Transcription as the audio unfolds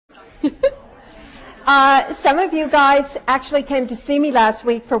Some of you guys actually came to see me last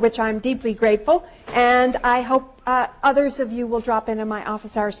week, for which I'm deeply grateful, and I hope others of you will drop in my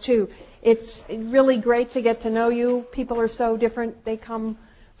office hours too. It's really great to get to know you. People are so different. They come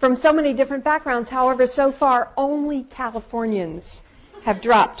from so many different backgrounds. However, so far, only Californians have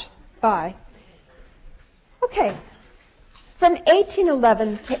dropped by. Okay. From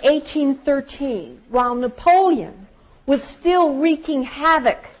 1811 to 1813, while Napoleon was still wreaking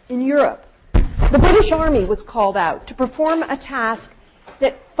havoc in Europe, the British Army was called out to perform a task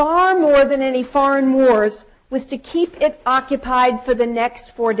that far more than any foreign wars was to keep it occupied for the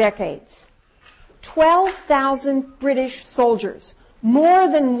next 4 decades. 12,000 British soldiers, more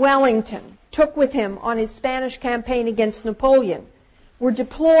than Wellington took with him on his Spanish campaign against Napoleon, were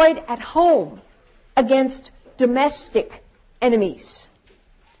deployed at home against domestic enemies.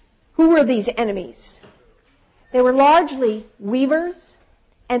 Who were these enemies? They were largely weavers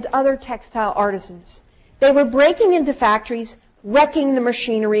and other textile artisans. They were breaking into factories, wrecking the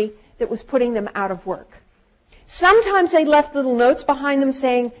machinery that was putting them out of work. Sometimes they left little notes behind them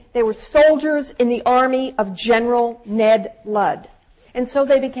saying they were soldiers in the army of General Ned Ludd. And so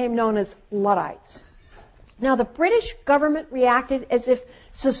they became known as Luddites. Now, the British government reacted as if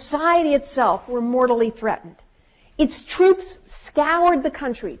society itself were mortally threatened. Its troops scoured the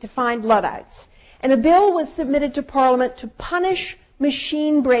country to find Luddites, and a bill was submitted to Parliament to punish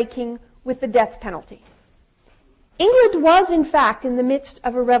machine breaking with the death penalty. England was, in fact, in the midst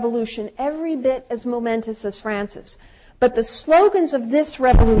of a revolution every bit as momentous as France's. But the slogans of this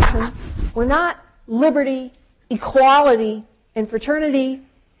revolution were not liberty, equality, and fraternity,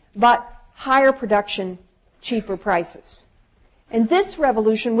 but higher production, cheaper prices. And this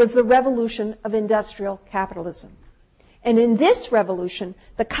revolution was the revolution of industrial capitalism. And in this revolution,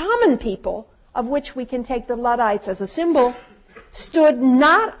 the common people, of which we can take the Luddites as a symbol, stood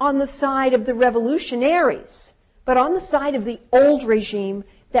not on the side of the revolutionaries, but on the side of the old regime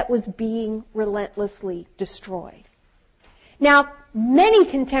that was being relentlessly destroyed. Now, many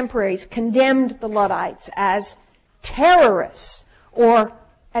contemporaries condemned the Luddites as terrorists, or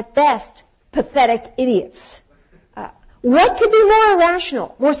at best, pathetic idiots. What could be more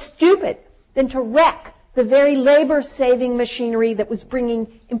irrational, more stupid, than to wreck the very labor-saving machinery that was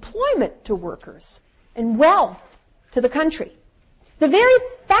bringing employment to workers and wealth to the country? The very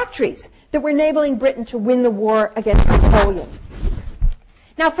factories that were enabling Britain to win the war against Napoleon.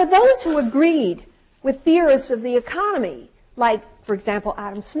 Now, for those who agreed with theorists of the economy, like, for example,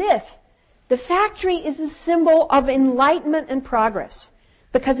 Adam Smith, the factory is a symbol of enlightenment and progress,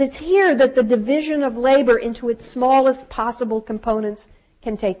 because it's here that the division of labor into its smallest possible components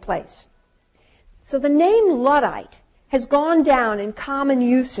can take place. So the name Luddite has gone down in common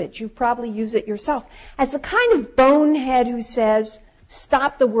usage, you've probably used it yourself, as a kind of bonehead who says,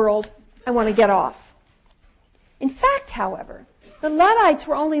 stop the world, I want to get off. In fact, however, the Luddites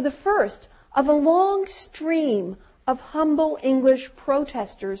were only the first of a long stream of humble English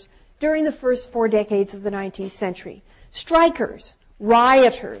protesters during the first 4 decades of the 19th century. Strikers,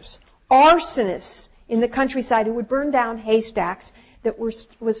 rioters, arsonists in the countryside who would burn down haystacks that was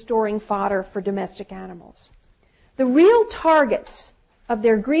storing fodder for domestic animals. The real targets of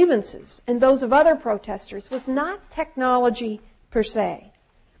their grievances and those of other protesters was not technology per se.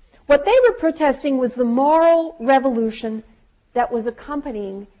 What they were protesting was the moral revolution that was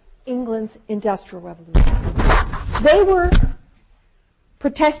accompanying England's Industrial Revolution. They were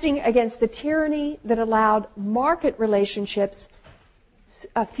protesting against the tyranny that allowed market relationships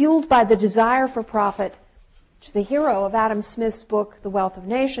fueled by the desire for profit, to the hero of Adam Smith's book, The Wealth of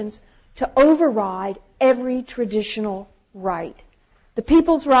Nations, to override every traditional right. The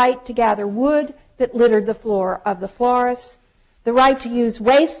people's right to gather wood that littered the floor of the forests, the right to use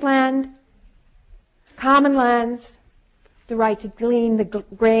wasteland, common lands, the right to glean the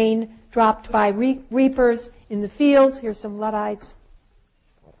grain dropped by reapers in the fields. Here's some Luddites.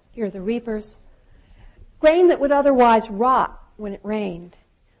 Here are the reapers. Grain that would otherwise rot when it rained.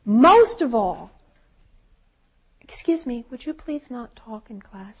 Most of all, excuse me, would you please not talk in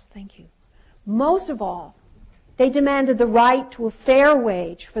class? Thank you. Most of all, they demanded the right to a fair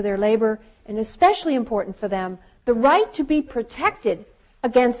wage for their labor, and especially important for them, the right to be protected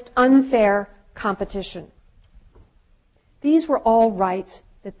against unfair competition. These were all rights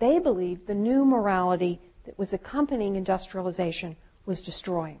that they believed the new morality that was accompanying industrialization was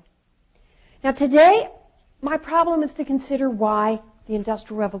destroying. Now today, my problem is to consider why the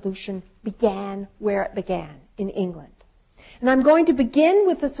Industrial Revolution began where it began, in England. And I'm going to begin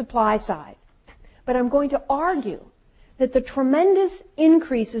with the supply side, but I'm going to argue that the tremendous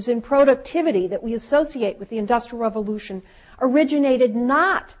increases in productivity that we associate with the Industrial Revolution originated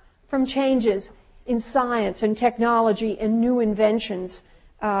not from changes in science and technology and new inventions.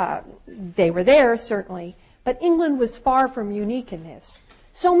 They were there, certainly, but England was far from unique in this.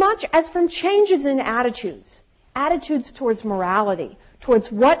 So much as from changes in attitudes towards morality,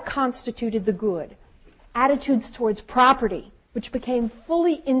 towards what constituted the good, attitudes towards property, which became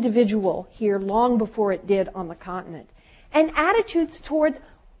fully individual here long before it did on the continent, and attitudes towards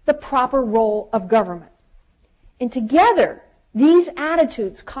the proper role of government. And together, these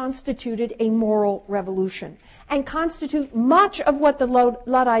attitudes constituted a moral revolution and constitute much of what the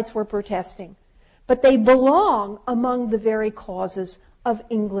Luddites were protesting. But they belong among the very causes of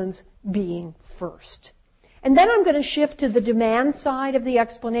England's being first. And then I'm going to shift to the demand side of the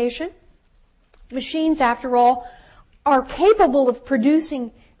explanation. Machines, after all, are capable of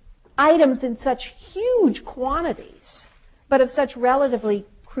producing items in such huge quantities, but of such relatively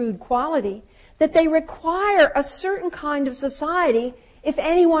crude quality, that they require a certain kind of society if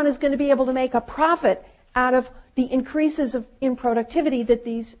anyone is going to be able to make a profit out of the increases in productivity that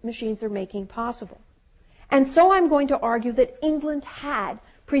these machines are making possible. And so I'm going to argue that England had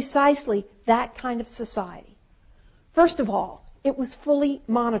precisely that kind of society. First of all, it was fully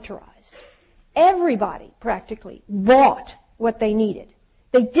monetarized. Everybody, practically, bought what they needed.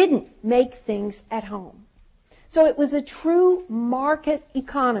 They didn't make things at home. So it was a true market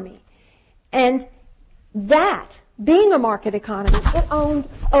economy. And that, being a market economy, it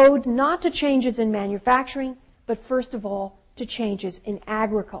owed not to changes in manufacturing, but first of all, to changes in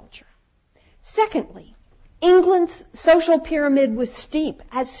agriculture. Secondly, England's social pyramid was steep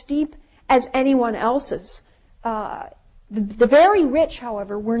as anyone else's. The very rich,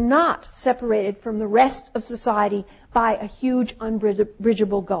 however, were not separated from the rest of society by a huge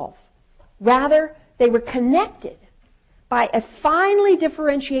unbridgeable gulf. Rather, they were connected by a finely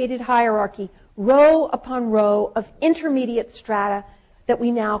differentiated hierarchy, row upon row of intermediate strata that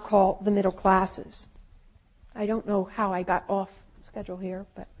we now call the middle classes. I don't know how I got off schedule here,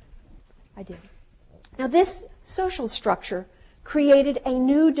 but I did. Now, this social structure created a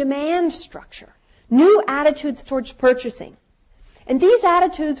new demand structure, new attitudes towards purchasing. And these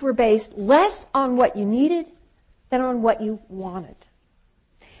attitudes were based less on what you needed than on what you wanted.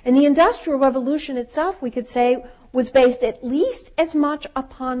 And the Industrial Revolution itself, we could say, was based at least as much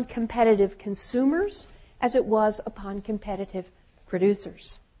upon competitive consumers as it was upon competitive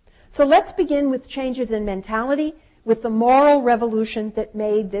producers. So let's begin with changes in mentality, with the moral revolution that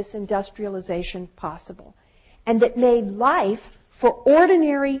made this industrialization possible, and that made life for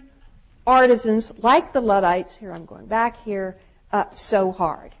ordinary artisans like the Luddites, here I'm going back here, so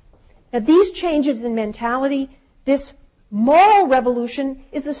hard. Now these changes in mentality, this moral revolution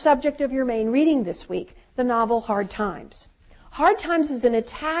is the subject of your main reading this week, the novel Hard Times. Hard Times is an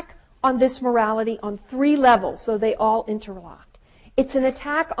attack on this morality on three levels, so they all interlock. It's an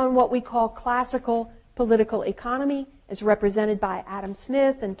attack on what we call classical political economy, as represented by Adam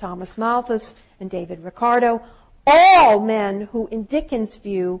Smith and Thomas Malthus and David Ricardo, all men who, in Dickens'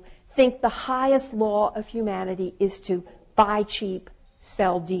 view, think the highest law of humanity is to buy cheap,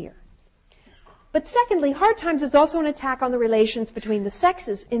 sell dear. But secondly, Hard Times is also an attack on the relations between the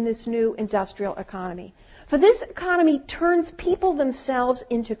sexes in this new industrial economy. For this economy turns people themselves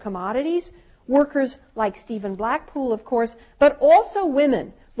into commodities, workers like Stephen Blackpool, of course, but also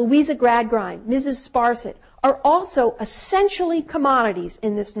women. Louisa Gradgrind, Mrs. Sparsit, are also essentially commodities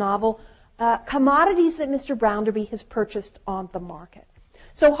in this novel, commodities that Mr. Brownderby has purchased on the market.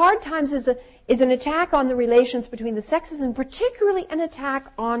 So Hard Times is an attack on the relations between the sexes, and particularly an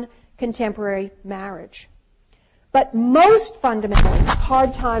attack on contemporary marriage. But most fundamentally,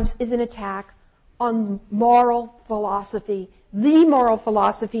 Hard Times is an attack on moral philosophy, the moral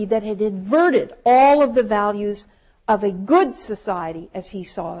philosophy that had inverted all of the values of a good society as he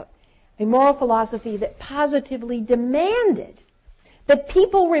saw it, a moral philosophy that positively demanded that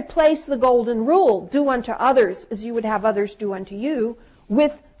people replace the golden rule, do unto others as you would have others do unto you,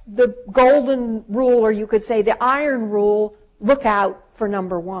 with the golden rule, or you could say the iron rule, look out for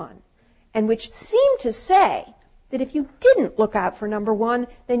number one, and which seemed to say that if you didn't look out for number one,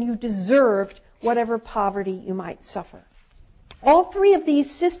 then you deserved whatever poverty you might suffer. All three of these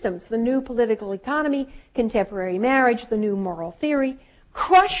systems, the new political economy, contemporary marriage, the new moral theory,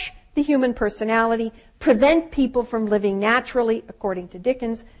 crush the human personality, prevent people from living naturally, according to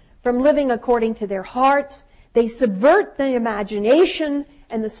Dickens, from living according to their hearts. They subvert the imagination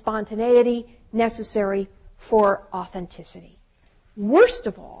and the spontaneity necessary for authenticity. Worst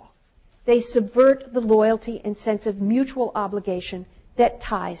of all, they subvert the loyalty and sense of mutual obligation that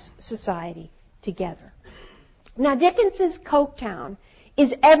ties society together. Now, Dickens's Coketown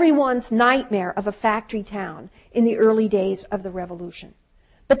is everyone's nightmare of a factory town in the early days of the Revolution.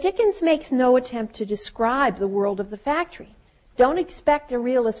 But Dickens makes no attempt to describe the world of the factory. Don't expect a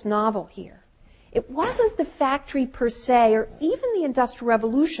realist novel here. It wasn't the factory per se, or even the Industrial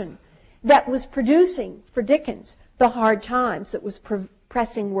Revolution, that was producing, for Dickens, the hard times that was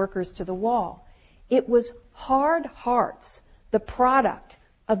pressing workers to the wall. It was hard hearts, the product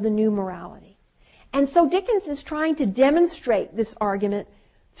of the new morality. And so Dickens is trying to demonstrate this argument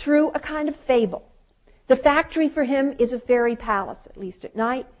through a kind of fable. The factory for him is a fairy palace, at least at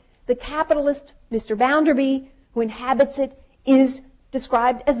night. The capitalist, Mr. Bounderby, who inhabits it, is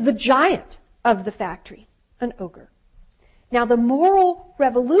described as the giant of the factory, an ogre. Now, the moral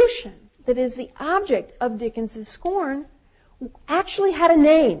revolution that is the object of Dickens's scorn actually had a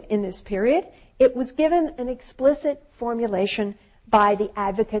name in this period. It was given an explicit formulation by the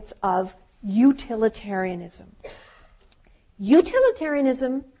advocates of utilitarianism.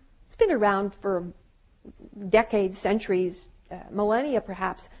 Utilitarianism, it's been around for decades, centuries, millennia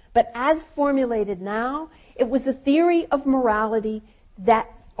perhaps, but as formulated now, it was a theory of morality that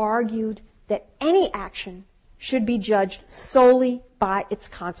argued that any action should be judged solely by its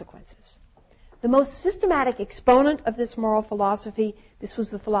consequences. The most systematic exponent of this moral philosophy, this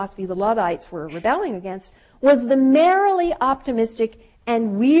was the philosophy the Luddites were rebelling against, was the merrily optimistic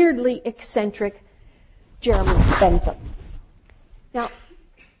and weirdly eccentric Jeremy Bentham. Now,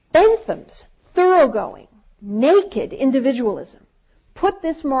 Bentham's thoroughgoing, naked individualism put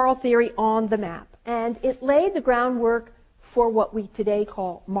this moral theory on the map, and it laid the groundwork for what we today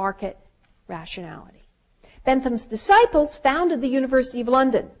call market rationality. Bentham's disciples founded the University of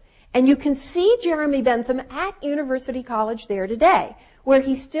London, and you can see Jeremy Bentham at University College there today, where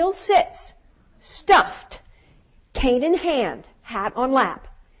he still sits, stuffed, cane in hand, hat on lap.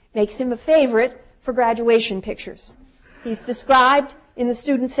 Makes him a favorite for graduation pictures. He's described in the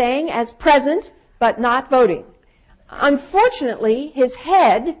student saying as present, but not voting. Unfortunately, his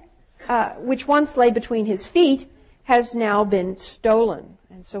head, which once lay between his feet, has now been stolen,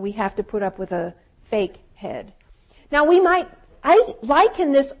 and so we have to put up with a fake head. Now, I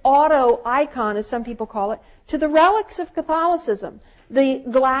liken this auto icon, as some people call it, to the relics of Catholicism, the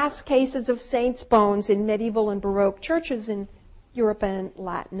glass cases of saints' bones in medieval and Baroque churches in Europe and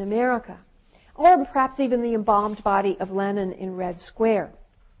Latin America, or perhaps even the embalmed body of Lenin in Red Square.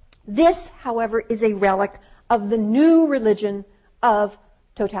 This, however, is a relic of the new religion of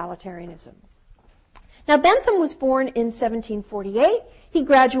totalitarianism. Now, Bentham was born in 1748. He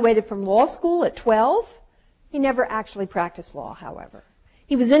graduated from law school at 12. He never actually practiced law, however.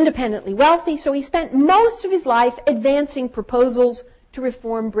 He was independently wealthy, so he spent most of his life advancing proposals to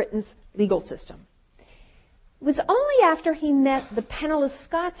reform Britain's legal system. It was only after he met the penniless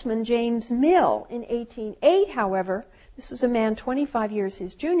Scotsman James Mill in 1808, however, this was a man 25 years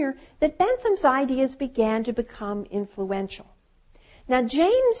his junior, that Bentham's ideas began to become influential. Now,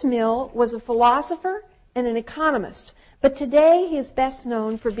 James Mill was a philosopher and an economist, but today he is best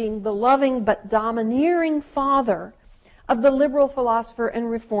known for being the loving but domineering father of the liberal philosopher and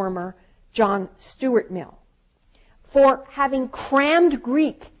reformer John Stuart Mill, for having crammed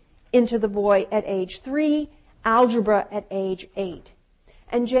Greek into the boy at age 3, algebra at age 8.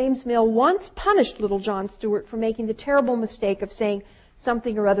 And James Mill once punished little John Stuart for making the terrible mistake of saying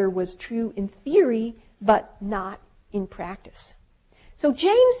something or other was true in theory, but not in practice. So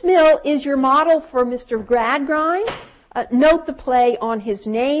James Mill is your model for Mr. Gradgrind. Note the play on his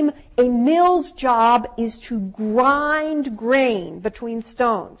name. A mill's job is to grind grain between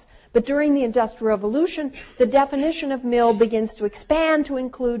stones. But during the Industrial Revolution, the definition of mill begins to expand to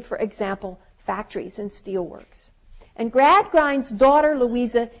include, for example, factories and steelworks. And Gradgrind's daughter,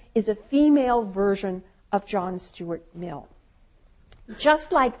 Louisa, is a female version of John Stuart Mill.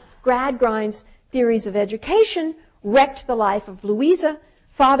 Just like Gradgrind's theories of education wrecked the life of Louisa,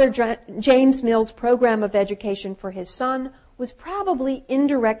 Father James Mill's program of education for his son was probably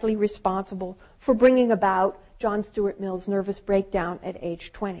indirectly responsible for bringing about John Stuart Mill's nervous breakdown at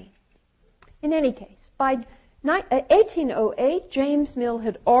age 20. In any case, by 1808, James Mill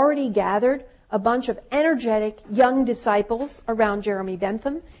had already gathered a bunch of energetic young disciples around Jeremy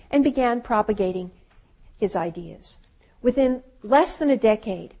Bentham and began propagating his ideas. Within less than a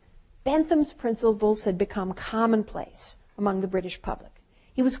decade, Bentham's principles had become commonplace among the British public.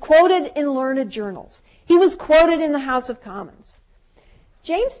 He was quoted in learned journals. He was quoted in the House of Commons.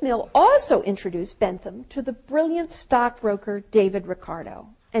 James Mill also introduced Bentham to the brilliant stockbroker David Ricardo.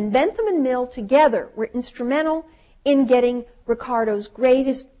 And Bentham and Mill together were instrumental in getting Ricardo's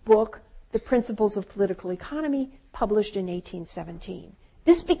greatest book, The Principles of Political Economy, published in 1817.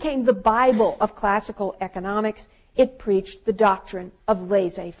 This became the Bible of classical economics. It preached the doctrine of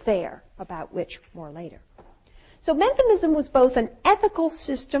laissez-faire, about which more later. So Benthamism was both an ethical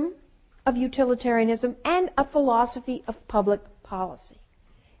system of utilitarianism and a philosophy of public policy.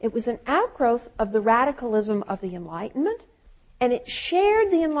 It was an outgrowth of the radicalism of the Enlightenment, and it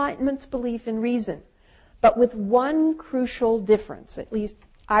shared the Enlightenment's belief in reason, but with one crucial difference. At least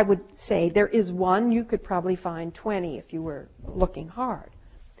I would say there is one. You could probably find 20 if you were looking hard.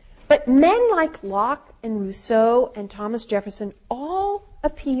 But men like Locke and Rousseau and Thomas Jefferson all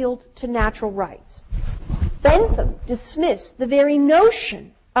appealed to natural rights. Bentham dismissed the very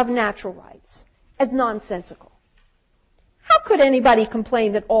notion of natural rights as nonsensical. How could anybody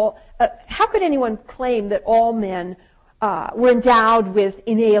complain that how could anyone claim that all men were endowed with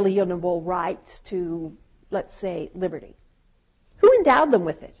inalienable rights to, let's say, liberty? Who endowed them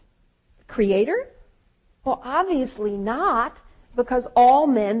with it? The Creator? Well, obviously not, because all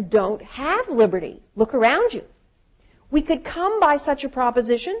men don't have liberty. Look around you. We could come by such a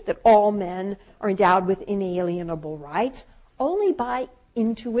proposition that all men are endowed with inalienable rights only by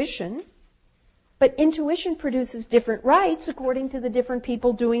intuition. But intuition produces different rights according to the different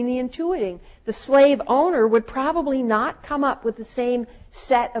people doing the intuiting. The slave owner would probably not come up with the same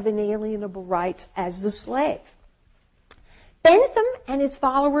set of inalienable rights as the slave. Bentham and his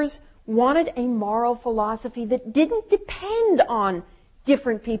followers wanted a moral philosophy that didn't depend on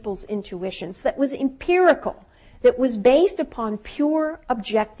different people's intuitions, that was empirical, that was based upon pure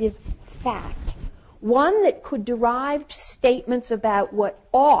objective fact, one that could derive statements about what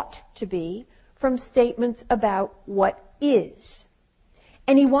ought to be from statements about what is.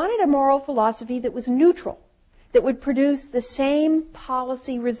 And he wanted a moral philosophy that was neutral, that would produce the same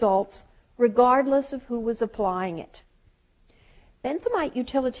policy results regardless of who was applying it. Benthamite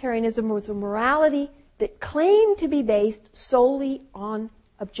utilitarianism was a morality that claimed to be based solely on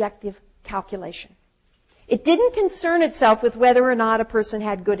objective calculation. It didn't concern itself with whether or not a person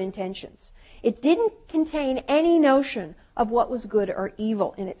had good intentions. It didn't contain any notion of what was good or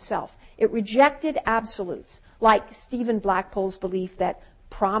evil in itself. It rejected absolutes, like Stephen Blackpole's belief that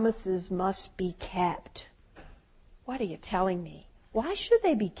promises must be kept. What are you telling me? Why should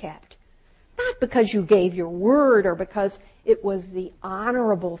they be kept? Not because you gave your word or because it was the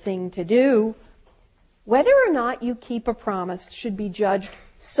honorable thing to do. Whether or not you keep a promise should be judged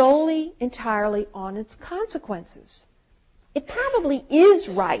solely, entirely on its consequences. It probably is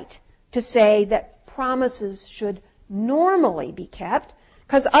right to say that promises should normally be kept,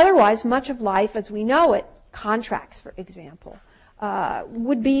 because otherwise much of life as we know it, contracts for example,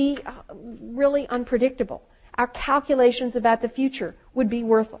 would be really unpredictable. Our calculations about the future would be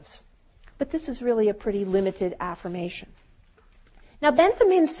worthless. But this is really a pretty limited affirmation. Now,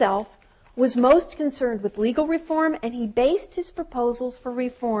 Bentham himself was most concerned with legal reform, and he based his proposals for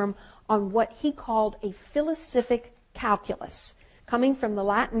reform on what he called a philosophic calculus, coming from the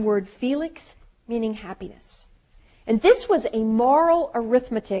Latin word felix, meaning happiness. And this was a moral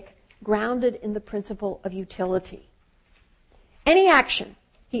arithmetic grounded in the principle of utility. Any action,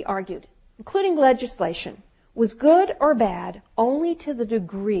 he argued, including legislation, was good or bad only to the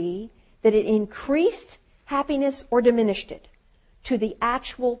degree that it increased happiness or diminished it to the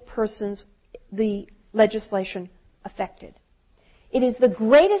actual persons the legislation affected. It is the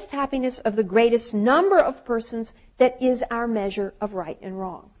greatest happiness of the greatest number of persons that is our measure of right and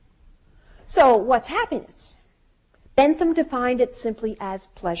wrong. So, what's happiness? Bentham defined it simply as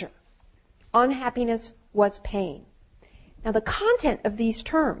pleasure. Unhappiness was pain. Now, the content of these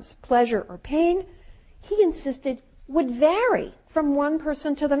terms, pleasure or pain, he insisted would vary from one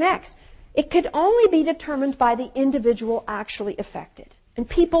person to the next. It could only be determined by the individual actually affected. And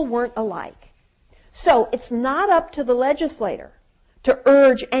people weren't alike. So it's not up to the legislator to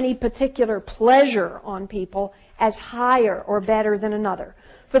urge any particular pleasure on people as higher or better than another.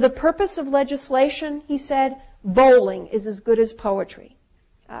 For the purpose of legislation, he said, bowling is as good as poetry.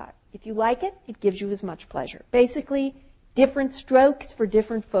 If you like it, it gives you as much pleasure. Basically, different strokes for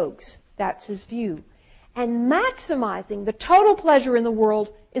different folks. That's his view. And maximizing the total pleasure in the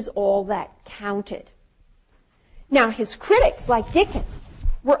world is all that counted. Now, his critics, like Dickens,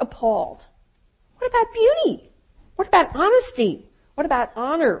 were appalled. What about beauty? What about honesty? What about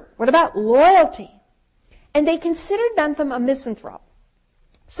honor? What about loyalty? And they considered Bentham a misanthrope,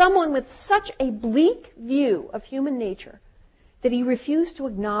 someone with such a bleak view of human nature that he refused to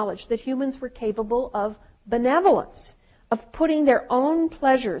acknowledge that humans were capable of benevolence, of putting their own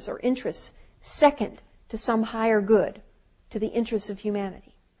pleasures or interests second to some higher good, to the interests of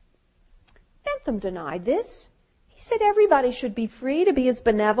humanity. Bentham denied this. He said everybody should be free to be as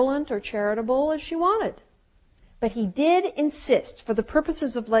benevolent or charitable as she wanted. But he did insist, for the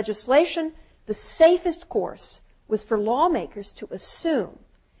purposes of legislation, the safest course was for lawmakers to assume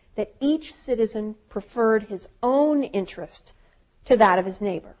that each citizen preferred his own interest to that of his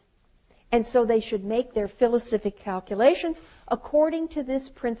neighbor. And so they should make their philosophic calculations according to this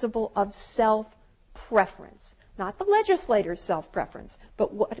principle of self-preference. Not the legislator's self-preference,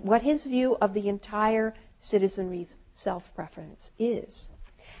 but what his view of the entire citizenry's self-preference is.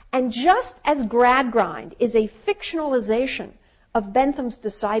 And just as Gradgrind is a fictionalization of Bentham's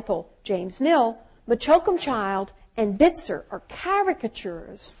disciple, James Mill, Mechoakumchild and Bitzer are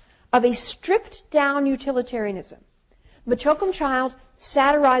caricatures of a stripped-down utilitarianism. Mechoakumchild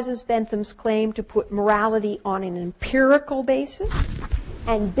satirizes Bentham's claim to put morality on an empirical basis,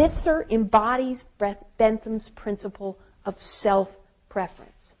 and Bitzer embodies Bentham's principle of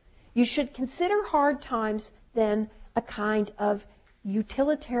self-preference. You should consider Hard Times, then, a kind of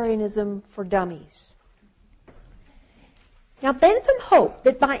utilitarianism for dummies. Now, Bentham hoped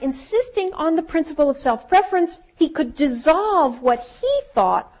that by insisting on the principle of self-preference, he could dissolve what he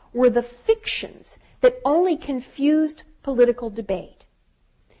thought were the fictions that only confused political debate.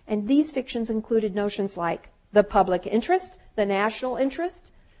 And these fictions included notions like the public interest, the national interest,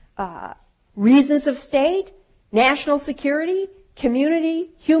 reasons of state, national security,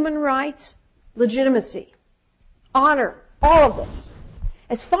 community, human rights, legitimacy, honor, all of this.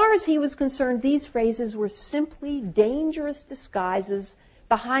 As far as he was concerned, these phrases were simply dangerous disguises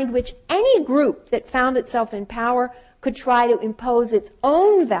behind which any group that found itself in power could try to impose its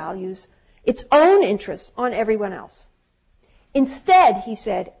own values, its own interests on everyone else. Instead, he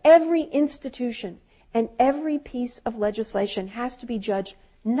said, every institution and every piece of legislation has to be judged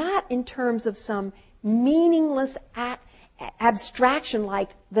not in terms of some meaningless abstraction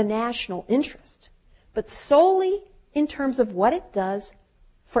like the national interest, but solely in terms of what it does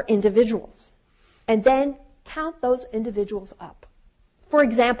for individuals. And then count those individuals up. For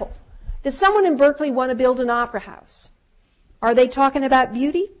example, does someone in Berkeley want to build an opera house? Are they talking about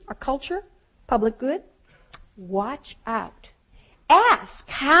beauty or culture, public good? Watch out. Ask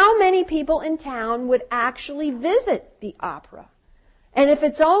how many people in town would actually visit the opera. And if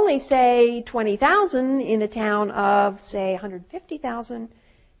it's only, say, 20,000 in a town of, say, 150,000,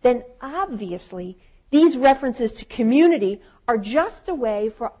 then obviously these references to community are just a way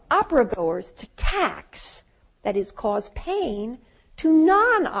for opera goers to tax, that is, cause pain, to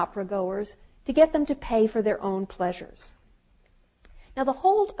non-opera goers to get them to pay for their own pleasures. Now, the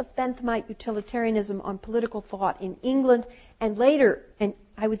hold of Benthamite utilitarianism on political thought in England and later, and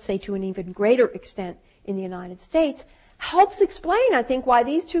I would say to an even greater extent in the United States, helps explain, I think, why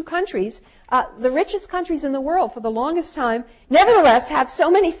these two countries, the richest countries in the world for the longest time, nevertheless have so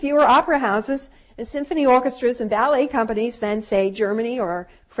many fewer opera houses and symphony orchestras and ballet companies than, say, Germany or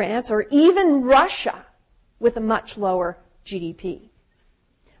France or even Russia with a much lower GDP.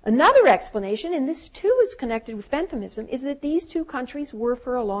 Another explanation, and this too is connected with Benthamism, is that these two countries were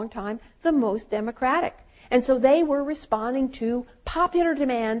for a long time the most democratic. And so they were responding to popular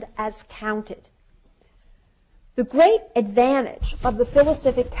demand as counted. The great advantage of the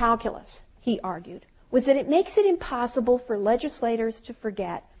philosophic calculus, he argued, was that it makes it impossible for legislators to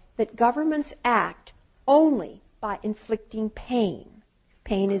forget that governments act only by inflicting pain.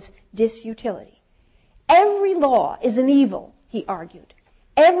 Pain is disutility. Every law is an evil, he argued.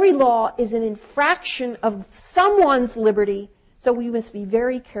 Every law is an infraction of someone's liberty, so we must be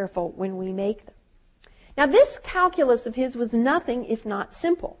very careful when we make them. Now, this calculus of his was nothing if not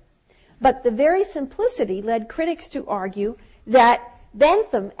simple. But the very simplicity led critics to argue that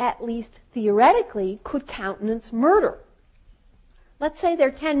Bentham, at least theoretically, could countenance murder. Let's say there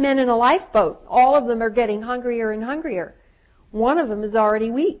are 10 men in a lifeboat. All of them are getting hungrier and hungrier. One of them is already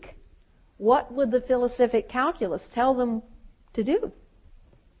weak. What would the philosophic calculus tell them to do?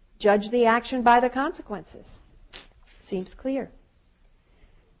 Judge the action by the consequences. Seems clear.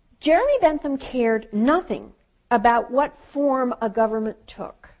 Jeremy Bentham cared nothing about what form a government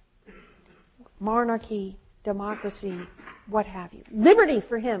took. Monarchy, democracy, what have you. Liberty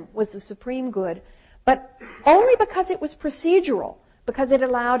for him was the supreme good, but only because it was procedural, because it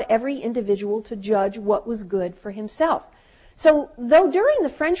allowed every individual to judge what was good for himself. So, though during the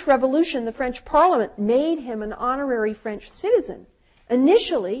French Revolution the French Parliament made him an honorary French citizen,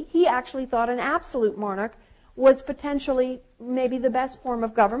 initially he actually thought an absolute monarch was potentially maybe the best form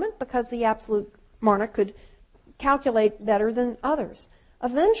of government because the absolute monarch could calculate better than others.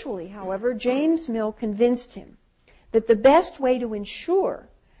 Eventually, however, James Mill convinced him that the best way to ensure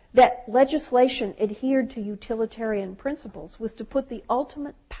that legislation adhered to utilitarian principles was to put the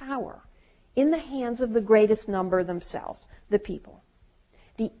ultimate power in the hands of the greatest number themselves, the people.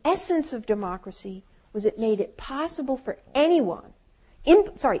 The essence of democracy was it made it possible for anyone,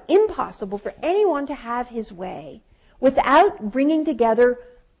 impossible for anyone to have his way without bringing together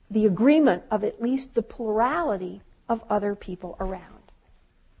the agreement of at least the plurality of other people around.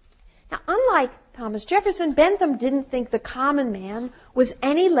 Now, unlike Thomas Jefferson, Bentham didn't think the common man was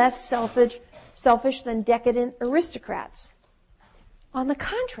any less selfish than decadent aristocrats. On the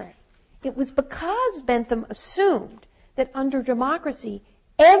contrary, it was because Bentham assumed that under democracy,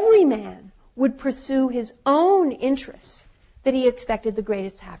 every man would pursue his own interests that he expected the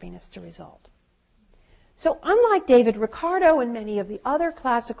greatest happiness to result. So unlike David Ricardo and many of the other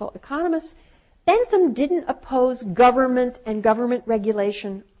classical economists, Bentham didn't oppose government and government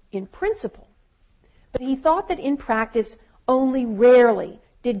regulation in principle, but he thought that in practice only rarely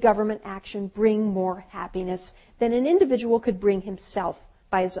did government action bring more happiness than an individual could bring himself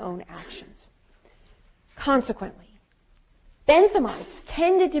by his own actions. Consequently, Benthamites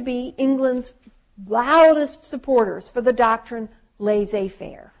tended to be England's loudest supporters for the doctrine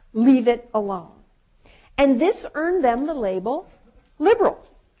laissez-faire, leave it alone. And this earned them the label liberal,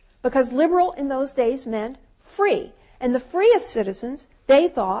 because liberal in those days meant free. And the freest citizens, they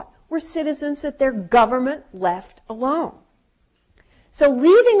thought, were citizens that their government left alone. So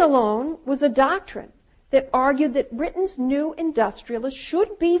leaving alone was a doctrine that argued that Britain's new industrialists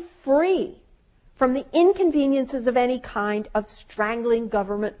should be free from the inconveniences of any kind of strangling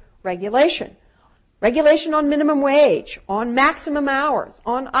government regulation. Regulation on minimum wage, on maximum hours,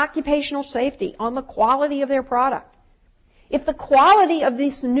 on occupational safety, on the quality of their product. If the quality of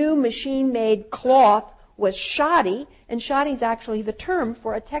this new machine-made cloth was shoddy, and shoddy is actually the term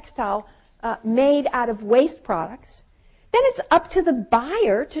for a textile made out of waste products, then it's up to the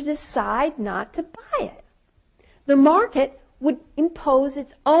buyer to decide not to buy it. The market would impose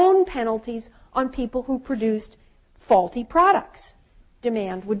its own penalties on people who produced faulty products.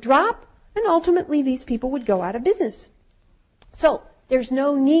 Demand would drop, and ultimately these people would go out of business. So there's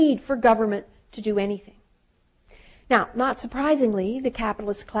no need for government to do anything. Now, not surprisingly, the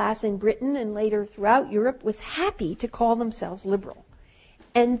capitalist class in Britain and later throughout Europe was happy to call themselves liberal.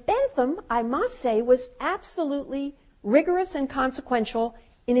 And Bentham, I must say, was absolutely rigorous and consequential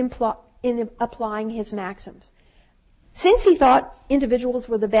in applying his maxims. Since he thought individuals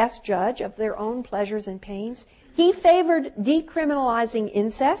were the best judge of their own pleasures and pains, he favored decriminalizing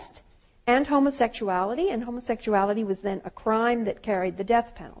incest and homosexuality was then a crime that carried the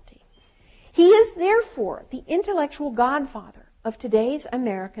death penalty. He is therefore the intellectual godfather of today's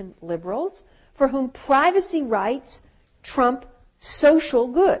American liberals, for whom privacy rights trump social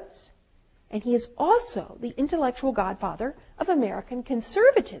goods. And he is also the intellectual godfather of American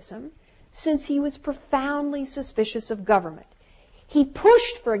conservatism, since he was profoundly suspicious of government. He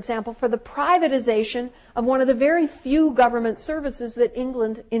pushed, for example, for the privatization of one of the very few government services that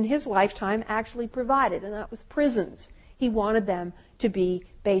England in his lifetime actually provided, and that was prisons. He wanted them to be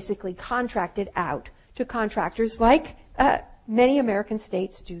basically contracted out to contractors like many American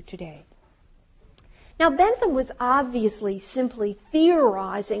states do today. Now, Bentham was obviously simply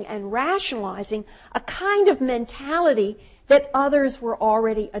theorizing and rationalizing a kind of mentality that others were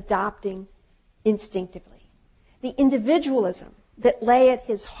already adopting instinctively. The individualism that lay at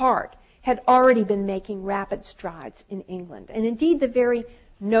his heart had already been making rapid strides in England. And indeed, the very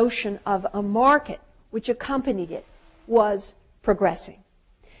notion of a market which accompanied it was progressing.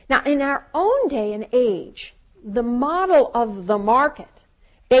 Now, in our own day and age, the model of the market,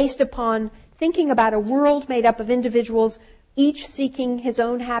 based upon thinking about a world made up of individuals, each seeking his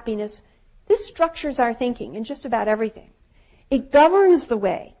own happiness, this structures our thinking in just about everything. It governs the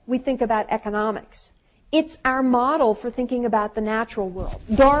way we think about economics. It's our model for thinking about the natural world.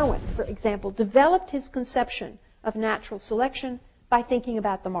 Darwin, for example, developed his conception of natural selection by thinking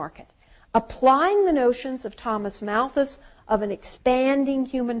about the market, applying the notions of Thomas Malthus of an expanding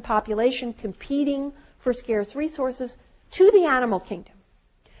human population competing for scarce resources to the animal kingdom.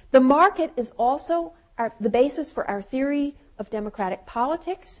 The market is also the basis for our theory of democratic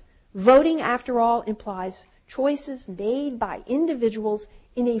politics. Voting, after all, implies choices made by individuals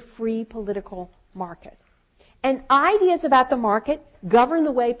in a free political market. And ideas about the market govern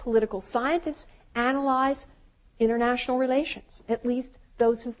the way political scientists analyze international relations, at least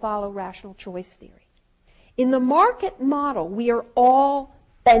those who follow rational choice theory. In the market model, we are all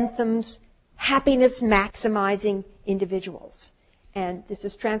Bentham's happiness-maximizing individuals. And this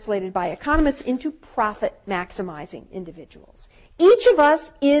is translated by economists into profit-maximizing individuals. Each of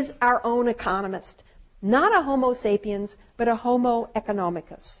us is our own economist, not a homo sapiens, but a homo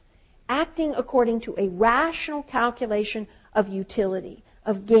economicus, acting according to a rational calculation of utility,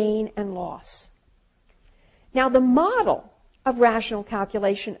 of gain and loss. Now, the model of rational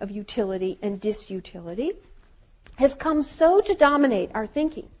calculation of utility and disutility has come so to dominate our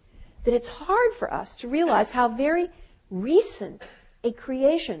thinking that it's hard for us to realize how very recent a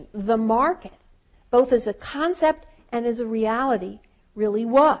creation, the market, both as a concept and as a reality, really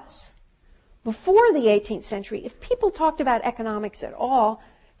was. Before the 18th century, if people talked about economics at all,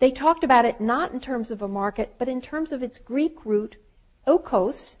 they talked about it not in terms of a market, but in terms of its Greek root,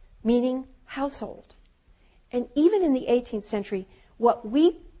 okos, meaning household. And even in the 18th century, what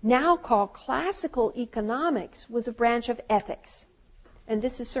we now call classical economics was a branch of ethics. And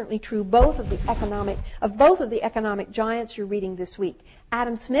this is certainly true of both of the economic giants you're reading this week.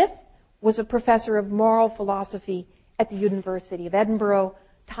 Adam Smith was a professor of moral philosophy at the University of Edinburgh.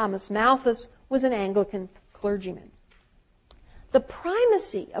 Thomas Malthus was an Anglican clergyman. The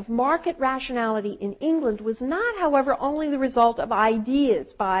primacy of market rationality in England was not, however, only the result of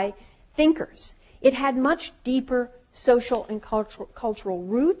ideas by thinkers. It had much deeper social and cultural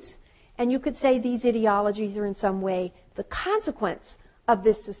roots, and you could say these ideologies are in some way the consequence of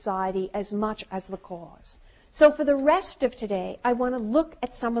this society as much as the cause. So for the rest of today, I want to look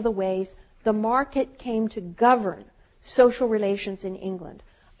at some of the ways the market came to govern social relations in England,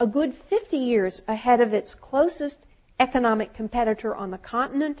 a good 50 years ahead of its closest economic competitor on the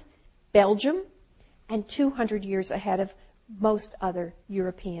continent, Belgium, and 200 years ahead of most other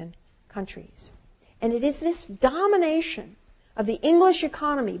European countries. And it is this domination of the English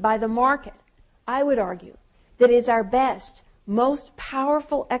economy by the market, I would argue, that is our best, most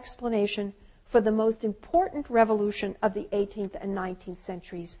powerful explanation for the most important revolution of the 18th and 19th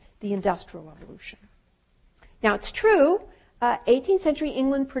centuries, the Industrial Revolution. Now, it's true, 18th century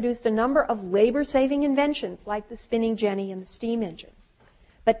England produced a number of labor-saving inventions like the spinning jenny and the steam engine.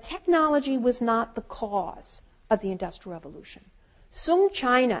 But technology was not the cause of the Industrial Revolution. Sung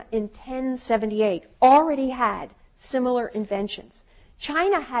China in 1078 already had similar inventions.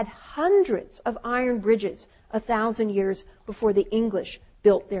 China had hundreds of iron bridges 1,000 years before the English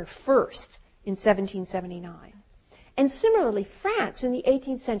built their first in 1779. And similarly, France in the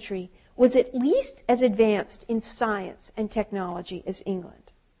 18th century was at least as advanced in science and technology as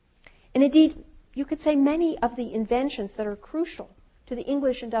England. And indeed, you could say many of the inventions that are crucial to the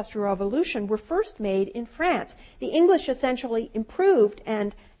English Industrial Revolution were first made in France. The English essentially improved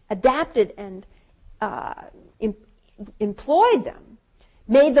and adapted and employed them,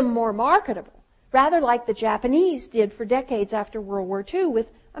 made them more marketable, rather like the Japanese did for decades after World War II with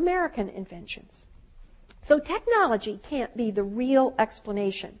American inventions. So technology can't be the real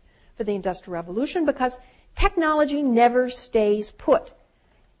explanation for the Industrial Revolution because technology never stays put.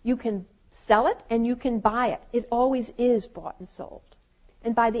 You can sell it and you can buy it. It always is bought and sold.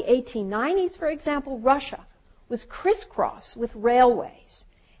 And by the 1890s, for example, Russia was crisscrossed with railways,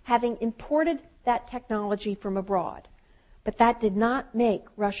 having imported that technology from abroad. But that did not make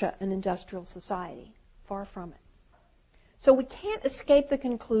Russia an industrial society. Far from it. So we can't escape the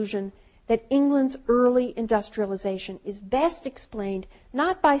conclusion that England's early industrialization is best explained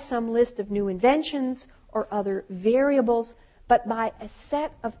not by some list of new inventions or other variables, but by a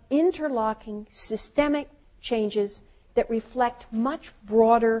set of interlocking systemic changes that reflect much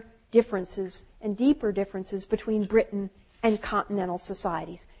broader differences and deeper differences between Britain and continental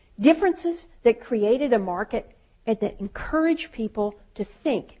societies. Differences that created a market and that encouraged people to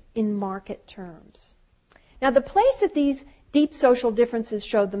think in market terms. Now, the place that these deep social differences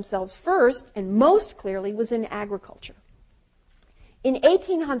showed themselves first and most clearly was in agriculture. In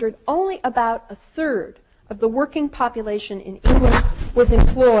 1800, only about a third of the working population in England was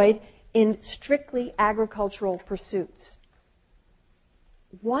employed in strictly agricultural pursuits.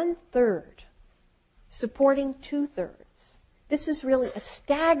 1/3 supporting 2/3. This is really a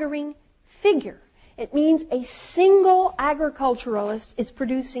staggering figure. It means a single agriculturalist is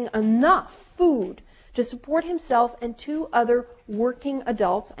producing enough food to support himself and 2 other working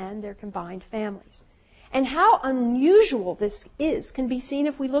adults and their combined families. And how unusual this is can be seen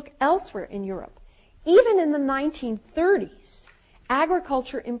if we look elsewhere in Europe. Even in the 1930s,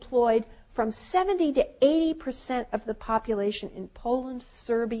 agriculture employed from 70 to 80% of the population in Poland,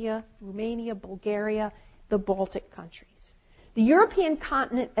 Serbia, Romania, Bulgaria, the Baltic countries. The European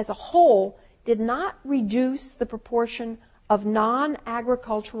continent as a whole did not reduce the proportion of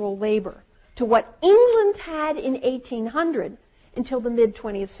non-agricultural labor to what England had in 1800 until the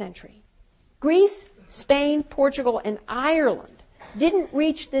mid-20th century. Greece, Spain, Portugal, and Ireland didn't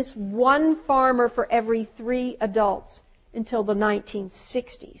reach this 1 farmer for every 3 adults until the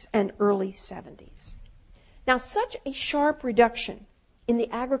 1960s and early 70s. Now, such a sharp reduction in the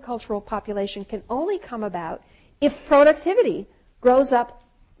agricultural population can only come about if productivity grows up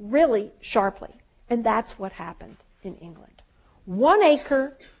really sharply. And that's what happened in England. 1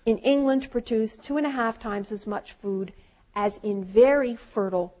 acre in England produced 2.5 times as much food as in very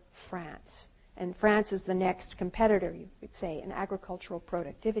fertile France. and France is the next competitor, you could say, in agricultural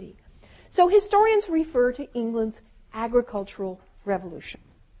productivity. So historians refer to England's agricultural revolution.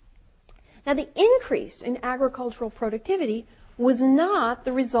 Now, the increase in agricultural productivity was not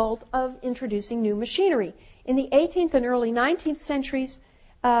the result of introducing new machinery. In the 18th and early 19th centuries,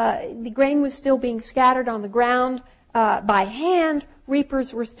 the grain was still being scattered on the ground by hand.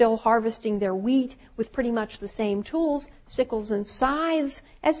 Reapers were still harvesting their wheat with pretty much the same tools, sickles and scythes,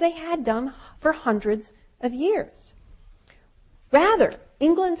 as they had done for hundreds of years. Rather,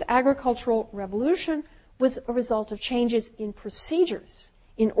 England's agricultural revolution was a result of changes in procedures,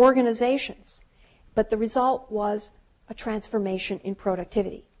 in organizations, but the result was a transformation in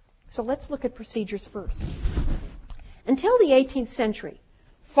productivity. So let's look at procedures first. Until the 18th century,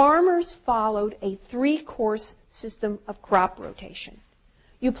 farmers followed a three-course system of crop rotation.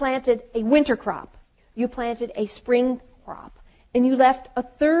 You planted a winter crop, you planted a spring crop, and you left a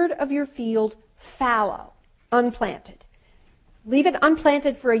third of your field fallow, unplanted. Leave it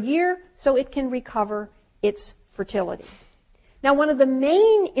unplanted for a year so it can recover its fertility. Now, one of the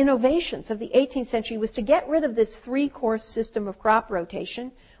main innovations of the 18th century was to get rid of this three-course system of crop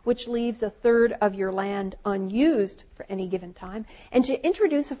rotation, which leaves a third of your land unused for any given time, and to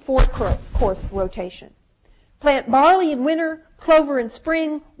introduce a four-course rotation. Plant barley in winter, clover in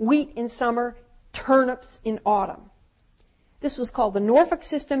spring, wheat in summer, turnips in autumn. This was called the Norfolk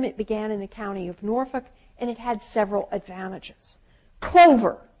system. It began in the county of Norfolk, and it had several advantages.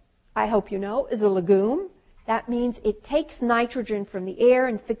 Clover, I hope you know, is a legume. That means it takes nitrogen from the air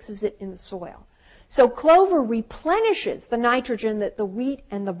and fixes it in the soil. So clover replenishes the nitrogen that the wheat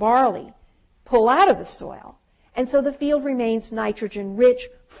and the barley pull out of the soil. And so the field remains nitrogen rich,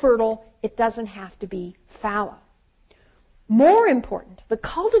 fertile. It doesn't have to be fallow. More important, the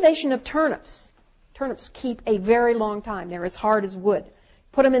cultivation of turnips. Turnips keep a very long time. They're as hard as wood.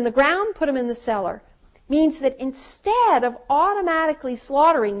 Put them in the ground, put them in the cellar. Means that instead of automatically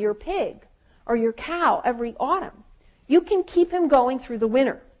slaughtering your pig or your cow every autumn, you can keep him going through the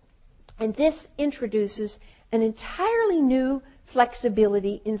winter. And this introduces an entirely new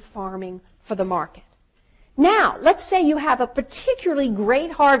flexibility in farming for the market. Now, let's say you have a particularly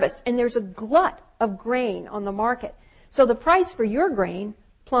great harvest and there's a glut of grain on the market. So the price for your grain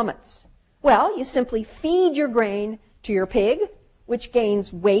plummets. Well, you simply feed your grain to your pig, which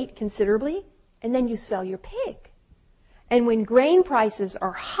gains weight considerably, and then you sell your pig. And when grain prices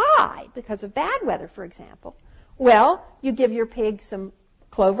are high because of bad weather, for example, well, you give your pig some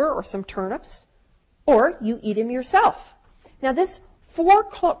clover or some turnips, or you eat him yourself. Now, this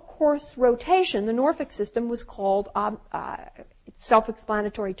four-course rotation, the Norfolk system, was called,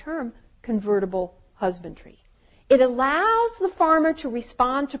 self-explanatory term, convertible husbandry. It allows the farmer to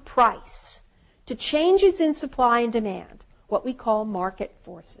respond to price, to changes in supply and demand, what we call market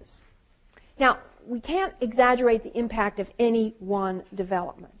forces. Now, we can't exaggerate the impact of any one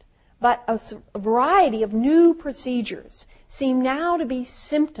development, but a variety of new procedures seem now to be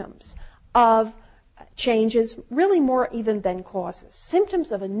symptoms of changes, really more even than causes,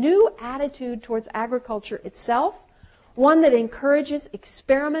 symptoms of a new attitude towards agriculture itself, one that encourages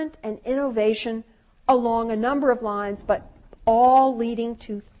experiment and innovation along a number of lines, but all leading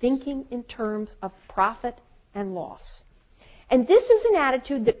to thinking in terms of profit and loss. And this is an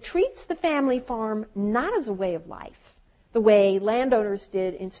attitude that treats the family farm not as a way of life, the way landowners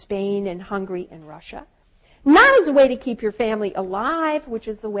did in Spain and Hungary and Russia, not as a way to keep your family alive, which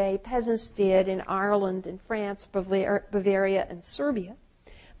is the way peasants did in Ireland and France, Bavaria and Serbia,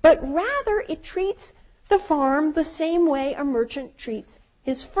 but rather it treats the farm the same way a merchant treats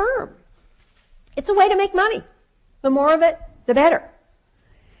his firm. It's a way to make money. The more of it, the better.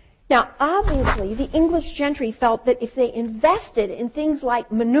 Now, obviously, the English gentry felt that if they invested in things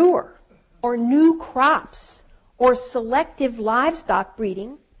like manure or new crops or selective livestock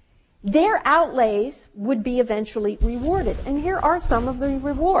breeding, their outlays would be eventually rewarded. And here are some of the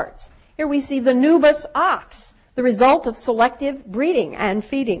rewards. Here we see the Nubus ox, the result of selective breeding and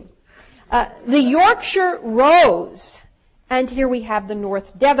feeding. The Yorkshire rose. And here we have the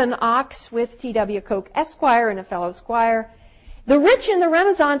North Devon ox with T.W. Coke Esquire and a fellow squire. The rich in the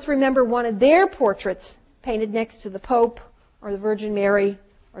Renaissance, remember, wanted their portraits painted next to the Pope or the Virgin Mary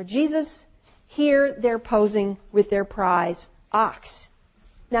or Jesus. Here they're posing with their prize ox.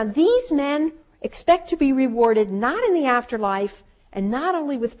 Now, these men expect to be rewarded not in the afterlife and not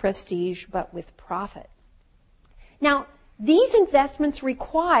only with prestige, but with profit. Now, these investments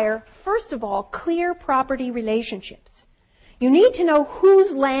require, first of all, clear property relationships. You need to know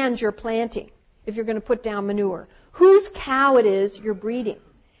whose land you're planting if you're going to put down manure, whose cow it is you're breeding.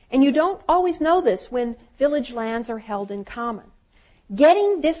 And you don't always know this when village lands are held in common.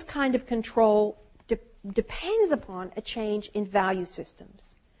 Getting this kind of control depends upon a change in value systems.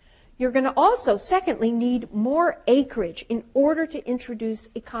 You're going to also, secondly, need more acreage in order to introduce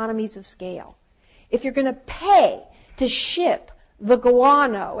economies of scale. If you're going to pay to ship the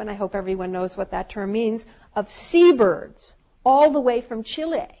guano, and I hope everyone knows what that term means, of seabirds all the way from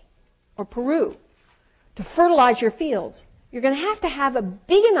Chile or Peru to fertilize your fields, you're going to have a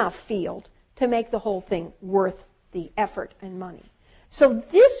big enough field to make the whole thing worth the effort and money. So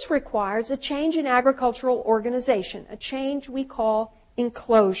this requires a change in agricultural organization, a change we call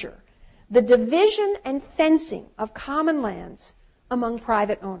enclosure, the division and fencing of common lands among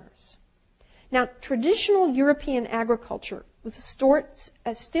private owners. Now, traditional European agriculture was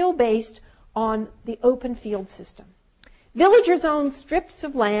still based on the open field system. Villagers owned strips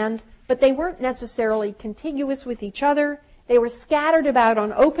of land, but they weren't necessarily contiguous with each other. They were scattered about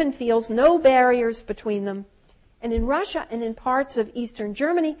on open fields, no barriers between them. And in Russia and in parts of eastern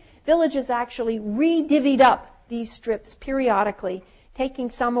Germany, villages actually re-divvied up these strips periodically,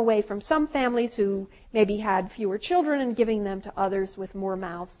 taking some away from some families who maybe had fewer children and giving them to others with more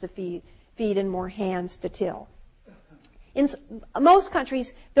mouths to feed and more hands to till. In most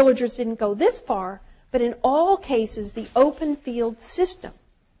countries, villagers didn't go this far, but in all cases, the open field system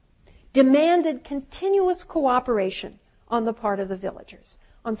demanded continuous cooperation on the part of the villagers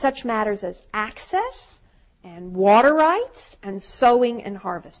on such matters as access and water rights and sowing and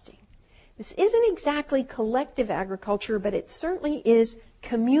harvesting. This isn't exactly collective agriculture, but it certainly is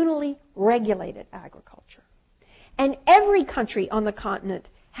communally regulated agriculture. And every country on the continent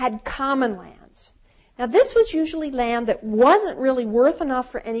had common lands. Now, this was usually land that wasn't really worth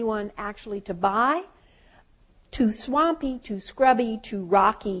enough for anyone actually to buy, too swampy, too scrubby, too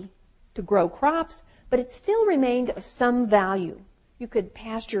rocky to grow crops, but it still remained of some value. You could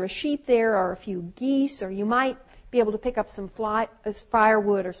pasture a sheep there or a few geese, or you might be able to pick up some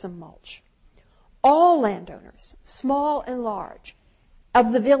firewood or some mulch. All landowners, small and large,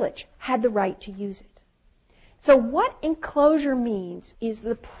 of the village had the right to use it. So what enclosure means is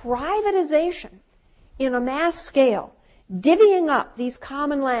the privatization in a mass scale, divvying up these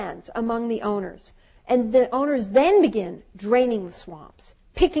common lands among the owners. And the owners then begin draining the swamps,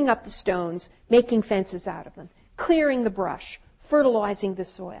 picking up the stones, making fences out of them, clearing the brush, fertilizing the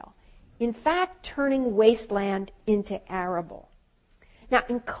soil. In fact, turning wasteland into arable. Now,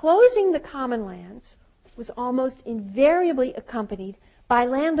 enclosing the common lands was almost invariably accompanied by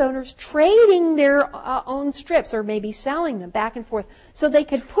landowners trading their own strips or maybe selling them back and forth so they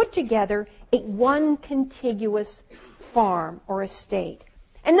could put together one contiguous farm or estate.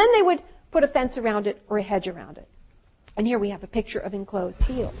 And then they would put a fence around it or a hedge around it. And here we have a picture of enclosed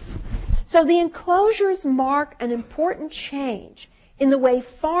fields. So the enclosures mark an important change in the way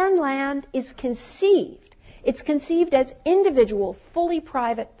farmland is conceived. It's conceived as individual, fully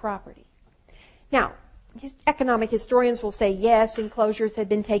private property. Now, economic historians will say, yes, enclosures had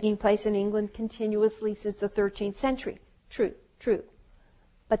been taking place in England continuously since the 13th century. True.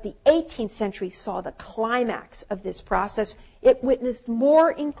 But the 18th century saw the climax of this process. It witnessed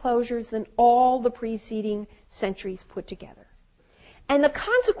more enclosures than all the preceding centuries put together. And the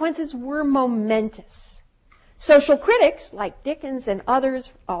consequences were momentous. Social critics, like Dickens and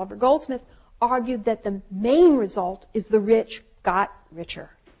others, Oliver Goldsmith, argued that the main result is the rich got richer.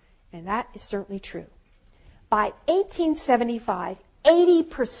 And that is certainly true. By 1875,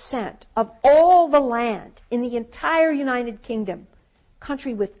 80% of all the land in the entire United Kingdom,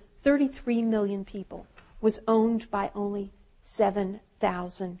 country with 33 million people, was owned by only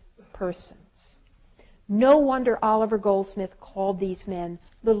 7,000 persons. No wonder Oliver Goldsmith called these men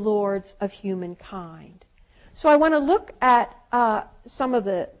the lords of humankind. So I want to look at some of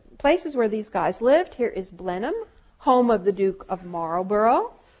the places where these guys lived. Here is Blenheim, home of the Duke of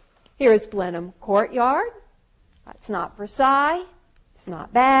Marlborough. Here is Blenheim Courtyard. It's not Versailles. It's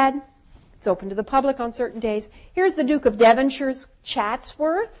not bad. It's open to the public on certain days. Here's the Duke of Devonshire's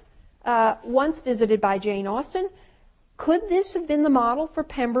Chatsworth, once visited by Jane Austen. Could this have been the model for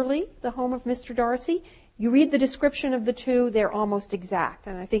Pemberley, the home of Mr. Darcy? You read the description of the two, they're almost exact.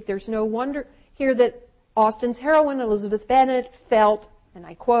 And I think there's no wonder here that Austen's heroine, Elizabeth Bennet, felt, and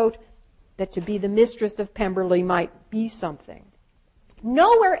I quote, that to be the mistress of Pemberley might be something.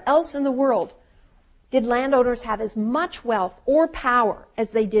 Nowhere else in the world did landowners have as much wealth or power as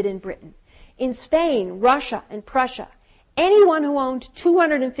they did in Britain. In Spain, Russia, and Prussia, anyone who owned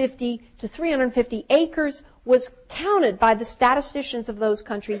 250 to 350 acres was counted by the statisticians of those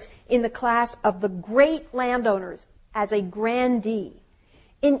countries in the class of the great landowners as a grandee.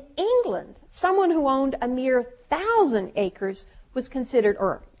 In England, someone who owned a mere 1,000 acres was considered,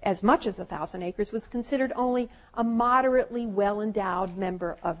 or as much as 1,000 acres, was considered only a moderately well-endowed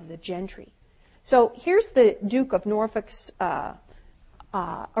member of the gentry. So here's the Duke of Norfolk's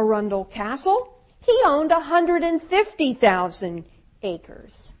Arundel Castle. He owned 150,000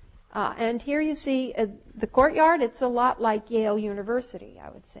 acres. And here you see the courtyard. It's a lot like Yale University, I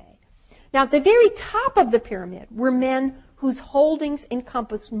would say. Now, at the very top of the pyramid were men whose holdings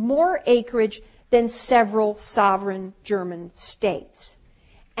encompassed more acreage than several sovereign German states.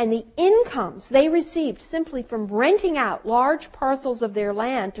 And the incomes they received simply from renting out large parcels of their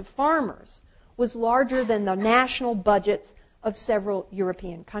land to farmers was larger than the national budgets of several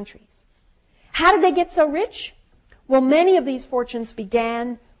European countries. How did they get so rich? Well, many of these fortunes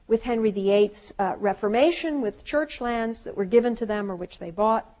began with Henry VIII's Reformation, with church lands that were given to them or which they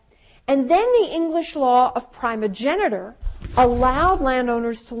bought. And then the English law of primogeniture allowed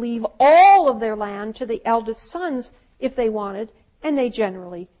landowners to leave all of their land to the eldest sons if they wanted, and they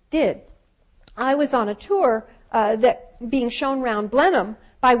generally did. I was on a tour that being shown around Bentham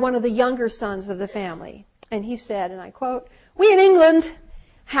by one of the younger sons of the family. And he said, and I quote, "We in England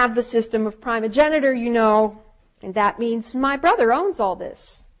have the system of primogeniture, you know, and that means my brother owns all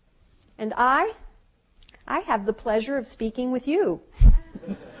this. And I have the pleasure of speaking with you."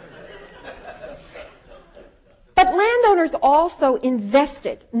 But landowners also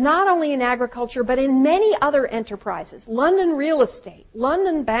invested not only in agriculture but in many other enterprises: London real estate,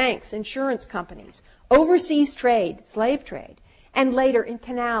 London banks, insurance companies, overseas trade, slave trade, and later in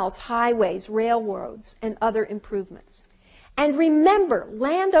canals, highways, railroads, and other improvements. And remember,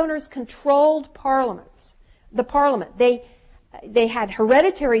 landowners controlled parliaments. The parliament. They had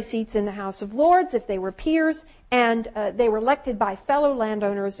hereditary seats in the House of Lords if they were peers, and they were elected by fellow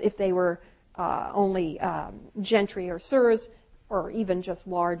landowners if they were only gentry or sirs, or even just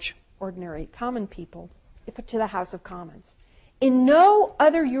large, ordinary, common people, to the House of Commons. In no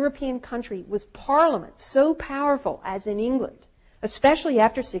other European country was Parliament so powerful as in England, especially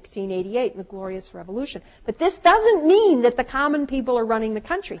after 1688 and the Glorious Revolution. But this doesn't mean that the common people are running the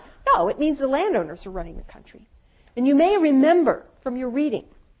country. No, it means the landowners are running the country. And you may remember from your reading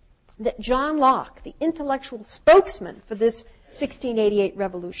that John Locke, the intellectual spokesman for this 1688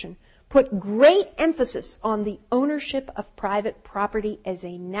 revolution, put great emphasis on the ownership of private property as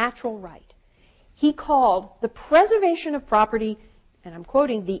a natural right. He called the preservation of property, and I'm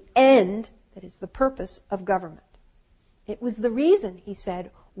quoting, the end, that is the purpose of government. It was the reason, he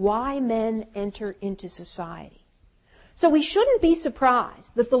said, why men enter into society. So we shouldn't be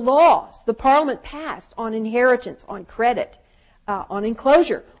surprised that the laws the Parliament passed on inheritance, on credit, on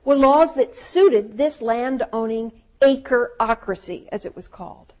enclosure, were laws that suited this land-owning Acre-ocracy, as it was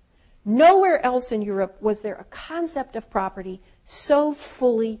called. Nowhere else in Europe was there a concept of property so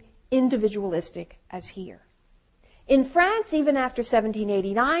fully individualistic as here. In France, even after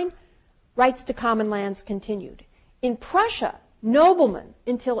 1789, rights to common lands continued. In Prussia, noblemen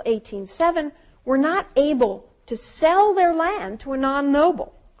until 1807 were not able to sell their land to a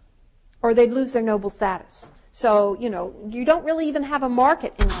non-noble, or they'd lose their noble status. So, you don't really even have a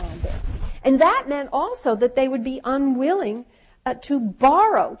market in land there. And that meant also that they would be unwilling to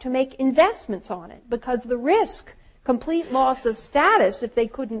borrow, to make investments on it, because the risk, complete loss of status if they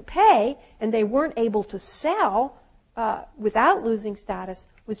couldn't pay and they weren't able to sell without losing status,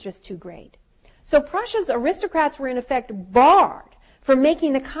 was just too great. So Prussia's aristocrats were in effect barred from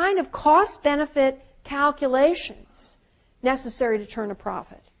making the kind of cost-benefit calculations necessary to turn a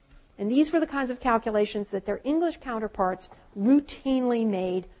profit. And these were the kinds of calculations that their English counterparts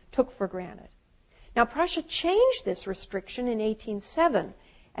routinely took for granted. Now, Prussia changed this restriction in 1807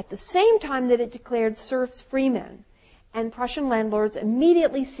 at the same time that it declared serfs freemen, and Prussian landlords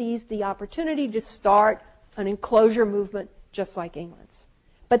immediately seized the opportunity to start an enclosure movement just like England's.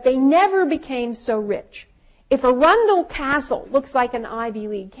 But they never became so rich. If Arundel Castle looks like an Ivy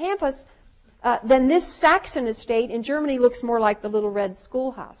League campus, then this Saxon estate in Germany looks more like the Little Red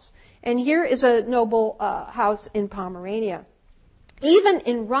Schoolhouse. And here is a noble house in Pomerania. Even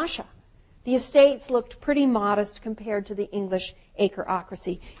in Russia, the estates looked pretty modest compared to the English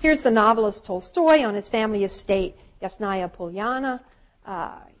Acre-ocracy. Here's the novelist Tolstoy on his family estate, Yasnaya Polyana.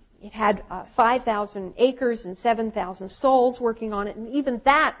 It had 5,000 acres and 7,000 souls working on it, and even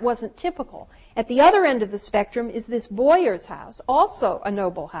that wasn't typical. At the other end of the spectrum is this Boyer's house, also a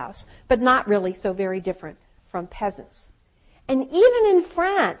noble house, but not really so very different from peasants. And even in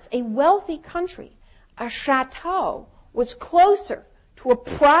France, a wealthy country, a chateau was closer to a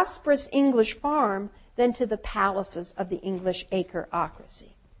prosperous English farm than to the palaces of the English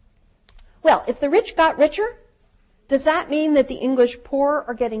Acre-ocracy. Well, if the rich got richer, does that mean that the English poor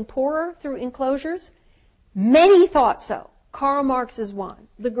are getting poorer through enclosures? Many thought so, Karl Marx is one.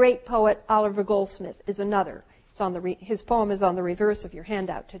 The great poet Oliver Goldsmith is another. His poem is on the reverse of your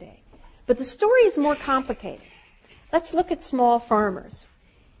handout today. But the story is more complicated. Let's look at small farmers.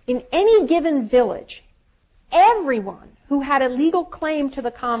 In any given village, everyone who had a legal claim to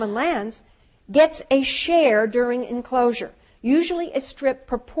the common lands gets a share during enclosure, usually a strip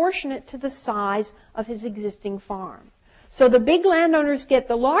proportionate to the size of his existing farm. So the big landowners get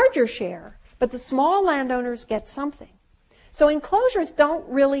the larger share, but the small landowners get something. So enclosures don't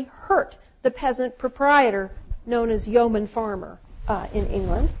really hurt the peasant proprietor known as yeoman farmer in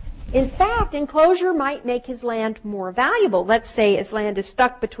England. In fact, enclosure might make his land more valuable. Let's say his land is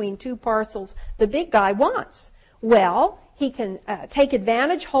stuck between two parcels the big guy wants. Well, he can take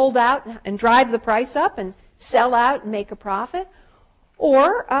advantage, hold out, and drive the price up and sell out and make a profit.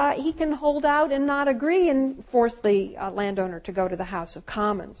 Or he can hold out and not agree and force the landowner to go to the House of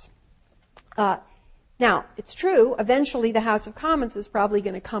Commons. Now, it's true, eventually the House of Commons is probably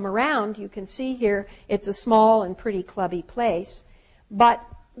going to come around. You can see here it's a small and pretty clubby place. But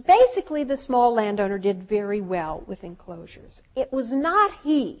basically the small landowner did very well with enclosures. It was not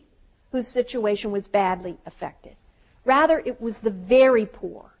he whose situation was badly affected. Rather, it was the very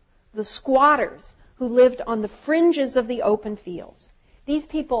poor, the squatters who lived on the fringes of the open fields. These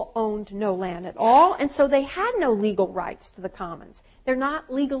people owned no land at all, and so they had no legal rights to the commons. They're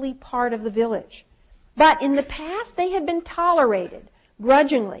not legally part of the village. But in the past, they had been tolerated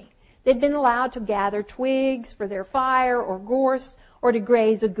grudgingly. They'd been allowed to gather twigs for their fire or gorse or to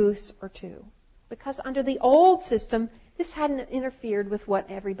graze a goose or two. Because under the old system, this hadn't interfered with what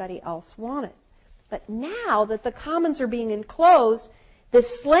everybody else wanted. But now that the commons are being enclosed, the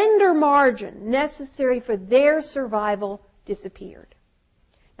slender margin necessary for their survival disappeared.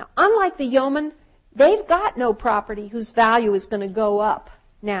 Now, unlike the yeoman, they've got no property whose value is going to go up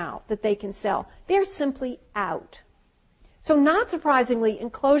now that they can sell. They're simply out. So not surprisingly,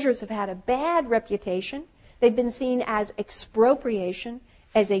 enclosures have had a bad reputation. They've been seen as expropriation,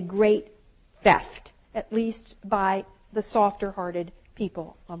 as a great theft, at least by the softer-hearted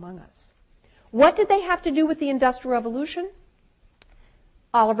people among us. What did they have to do with the Industrial Revolution?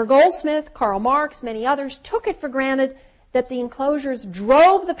 Oliver Goldsmith, Karl Marx, many others took it for granted that the enclosures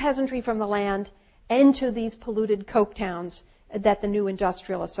drove the peasantry from the land into these polluted coke towns that the new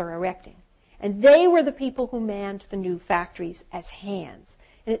industrialists are erecting. And they were the people who manned the new factories as hands.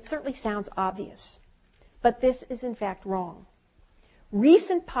 And it certainly sounds obvious. But this is in fact wrong.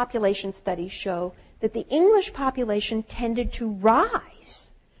 Recent population studies show that the English population tended to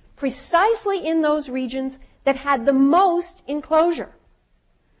rise precisely in those regions that had the most enclosure.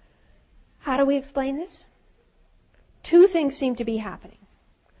 How do we explain this? Two things seem to be happening.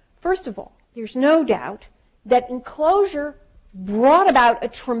 First of all, there's no doubt that enclosure brought about a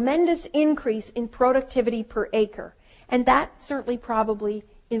tremendous increase in productivity per acre, and that certainly probably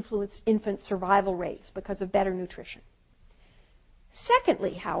influenced infant survival rates because of better nutrition.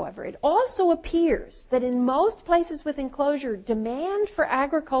 Secondly, however, it also appears that in most places with enclosure, demand for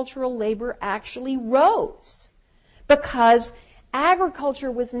agricultural labor actually rose because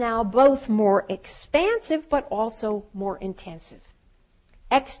agriculture was now both more expansive but also more intensive.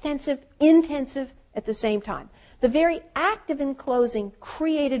 Extensive, intensive at the same time. The very act of enclosing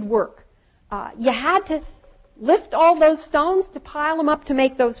created work. You had to lift all those stones to pile them up to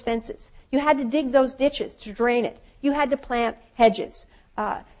make those fences. You had to dig those ditches to drain it. You had to plant hedges.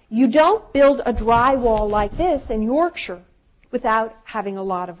 You don't build a dry wall like this in Yorkshire without having a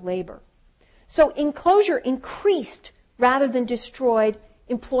lot of labor. So enclosure increased rather than destroyed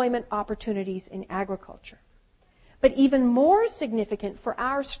employment opportunities in agriculture. But even more significant for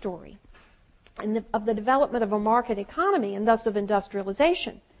our story of the development of a market economy and thus of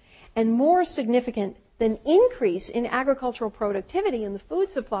industrialization, and more significant than increase in agricultural productivity and the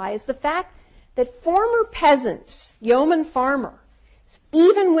food supply is the fact that former peasants, yeoman farmers,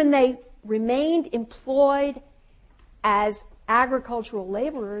 even when they remained employed as agricultural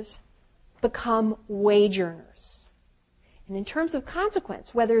laborers, become wage earners. And in terms of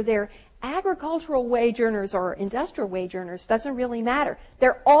consequence, whether they're agricultural wage earners or industrial wage earners doesn't really matter.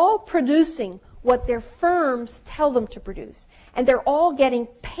 They're all producing what their firms tell them to produce. And they're all getting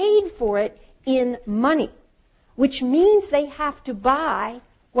paid for it in money, which means they have to buy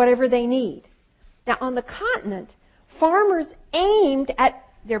whatever they need. Now, on the continent, farmers aimed at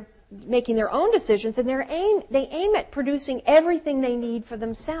making their own decisions, and they aim at producing everything they need for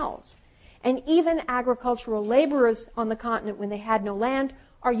themselves. And even agricultural laborers on the continent, when they had no land,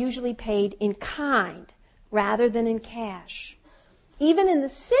 are usually paid in kind rather than in cash. Even in the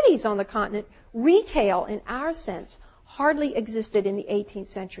cities on the continent, retail, in our sense, hardly existed in the 18th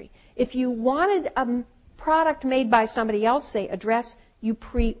century. If you wanted a product made by somebody else, say a dress, you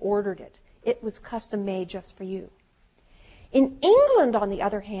pre-ordered it. It was custom made just for you. In England, on the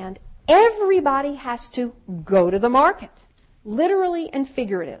other hand, everybody has to go to the market, literally and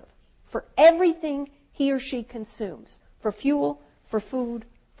figurative, for everything he or she consumes, for fuel, for food,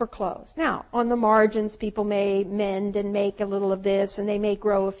 for clothes. Now, on the margins, people may mend and make a little of this, and they may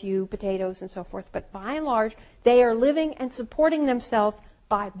grow a few potatoes and so forth, but by and large, they are living and supporting themselves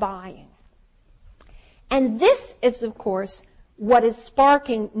by buying. And this is, of course, what is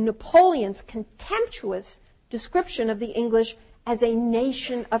sparking Napoleon's contemptuous description of the English as a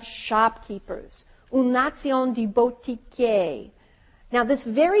nation of shopkeepers, une nation de boutiquiers. Now, this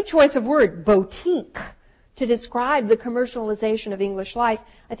very choice of word, boutique, to describe the commercialization of English life,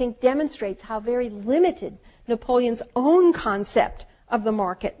 I think demonstrates how very limited Napoleon's own concept of the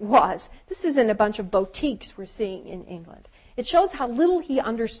market was. This isn't a bunch of boutiques we're seeing in England. It shows how little he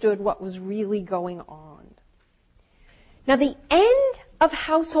understood what was really going on. Now, the end of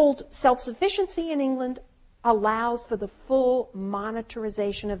household self-sufficiency in England allows for the full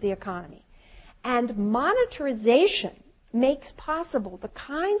monetarization of the economy. And monetarization makes possible the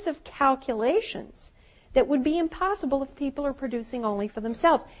kinds of calculations that would be impossible if people are producing only for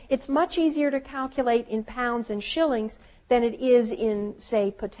themselves. It's much easier to calculate in pounds and shillings than it is in,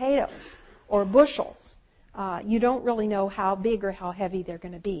 say, potatoes or bushels. You don't really know how big or how heavy they're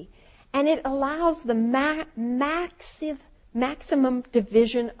going to be. And it allows the maximum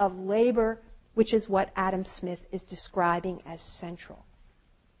division of labor, which is what Adam Smith is describing as central.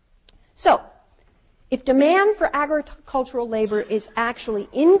 So, if demand for agricultural labor is actually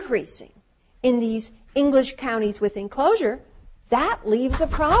increasing in these English counties with enclosure, that leaves a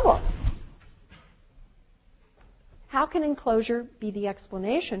problem. How can enclosure be the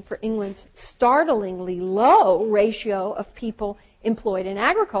explanation for England's startlingly low ratio of people employed in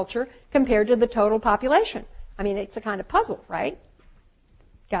agriculture compared to the total population? I mean, it's a kind of puzzle, right?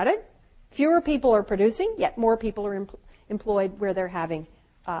 Got it? Fewer people are producing, yet more people are employed where they're having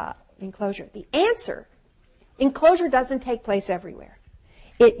enclosure. The answer, enclosure doesn't take place everywhere.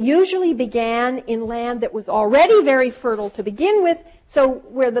 It usually began in land that was already very fertile to begin with, so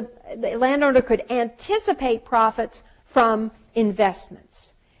where the landowner could anticipate profits from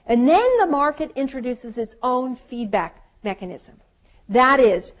investments. And then the market introduces its own feedback mechanism. That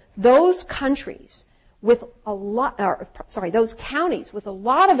is, those countries with those counties with a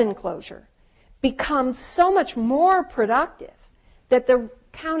lot of enclosure become so much more productive that the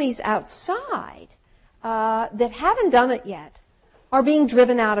counties outside that haven't done it yet are being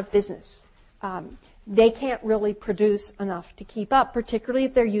driven out of business. They can't really produce enough to keep up, particularly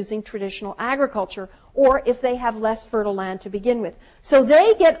if they're using traditional agriculture or if they have less fertile land to begin with. So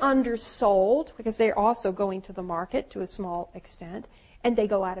they get undersold because they're also going to the market to a small extent, and they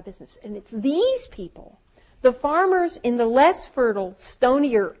go out of business. And it's these people, the farmers in the less fertile,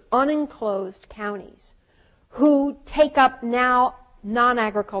 stonier, unenclosed counties, who take up now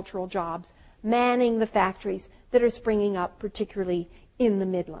non-agricultural jobs, manning the factories that are springing up, particularly in the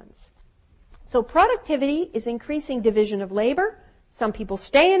Midlands. So productivity is increasing division of labor. Some people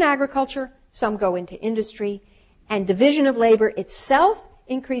stay in agriculture, some go into industry, and division of labor itself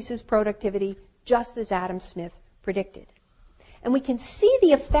increases productivity, just as Adam Smith predicted. And we can see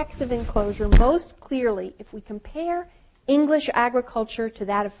the effects of enclosure most clearly if we compare English agriculture to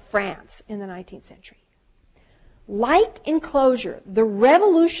that of France in the 19th century. Like enclosure, the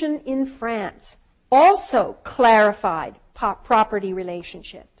revolution in France also clarified property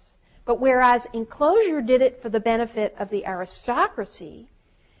relationships. But whereas enclosure did it for the benefit of the aristocracy,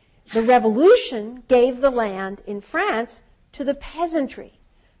 the revolution gave the land in France to the peasantry,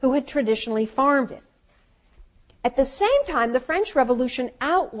 who had traditionally farmed it. At the same time, the French Revolution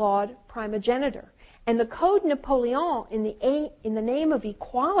outlawed primogeniture, and the Code Napoleon, in the name of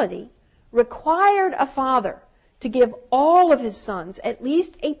equality, required a father to give all of his sons at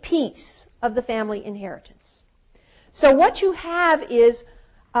least a piece of the family inheritance. So what you have is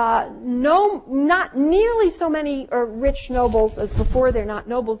not nearly so many rich nobles as before. They're not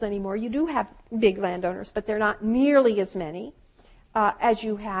nobles anymore. You do have big landowners, but they're not nearly as many as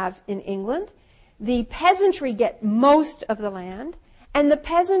you have in England. The peasantry get most of the land, and the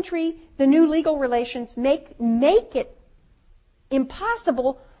peasantry, the new legal relations make it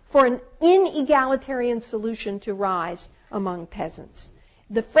impossible for an inegalitarian solution to rise among peasants.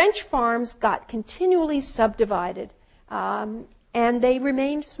 The French farms got continually subdivided, and they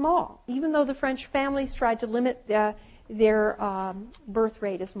remained small, even though the French families tried to limit their birth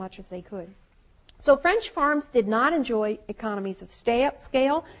rate as much as they could. So French farms did not enjoy economies of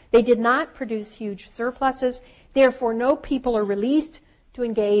scale. They did not produce huge surpluses. Therefore, no people are released to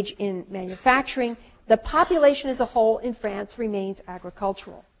engage in manufacturing. the population as a whole in France remains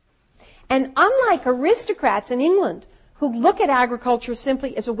agricultural. And unlike aristocrats in England, who look at agriculture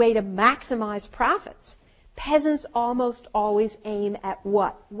simply as a way to maximize profits, peasants almost always aim at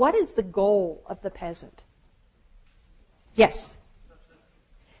what? What is the goal of the peasant? Yes.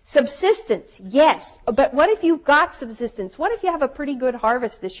 Subsistence, yes. But what if you've got subsistence? What if you have a pretty good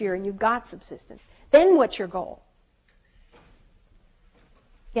harvest this year and you've got subsistence? Then what's your goal?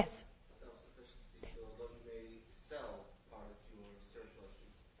 Yes. Self-sufficiency, so although you may sell part of your surplus,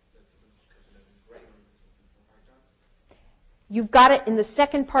 that's because you have been great or You've got it in the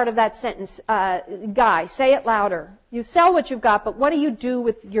second part of that sentence. Guy, say it louder. You sell what you've got, but what do you do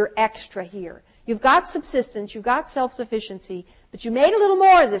with your extra here? You've got subsistence, you've got self-sufficiency, but you made a little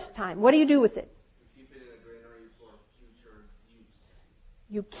more this time. What do you do with it? You keep it in a granary for future use.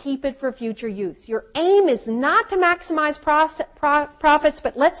 You keep it for future use. Your aim is not to maximize profits,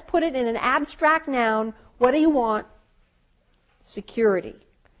 but let's put it in an abstract noun. What do you want? Security.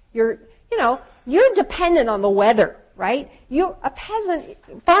 You're dependent on the weather, right? A peasant,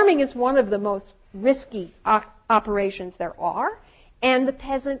 farming is one of the most risky operations there are, and the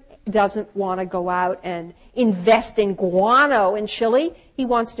peasant doesn't want to go out and invest in guano in Chile. He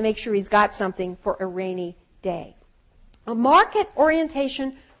wants to make sure he's got something for a rainy day. A market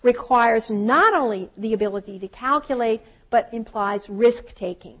orientation requires not only the ability to calculate, but implies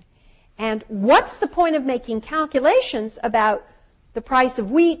risk-taking. And what's the point of making calculations about the price of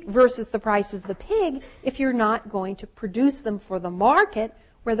wheat versus the price of the pig if you're not going to produce them for the market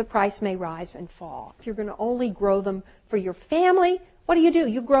where the price may rise and fall? If you're going to only grow them for your family, what do?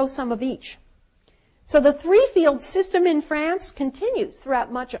 You grow some of each. So the three-field system in France continues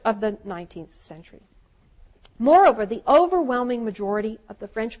throughout much of the 19th century. Moreover, the overwhelming majority of the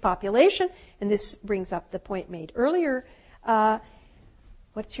French population, and this brings up the point made earlier,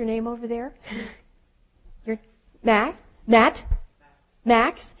 what's your name over there? Your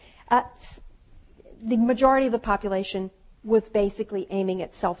Max. The majority of the population was basically aiming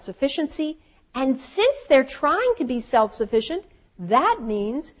at self-sufficiency, and since they're trying to be self-sufficient, that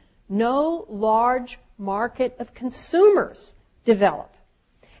means no large market of consumers develop.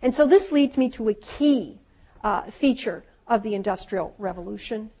 And so this leads me to a key feature of the Industrial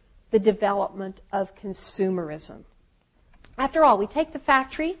Revolution, the development of consumerism. After all, we take the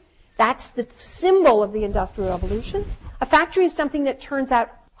factory. That's the symbol of the Industrial Revolution. A factory is something that turns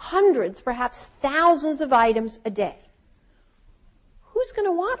out hundreds, perhaps thousands of items a day. Who's going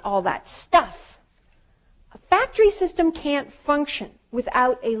to want all that stuff? A factory system can't function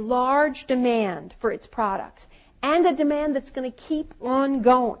without a large demand for its products and a demand that's going to keep on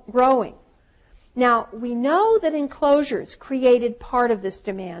growing. Now, we know that enclosures created part of this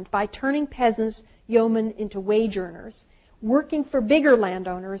demand by turning peasants, yeomen into wage earners, working for bigger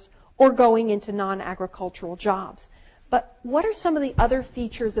landowners, or going into non-agricultural jobs. But what are some of the other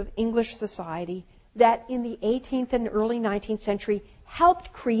features of English society that in the 18th and early 19th century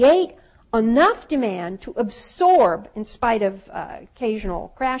helped create enough demand to absorb, in spite of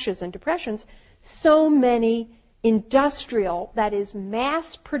occasional crashes and depressions, so many industrial, that is,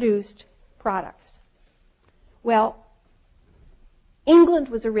 mass-produced products? Well, England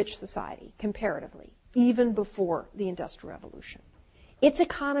was a rich society, comparatively, even before the Industrial Revolution. Its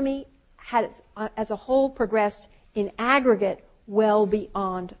economy had, as a whole, progressed in aggregate well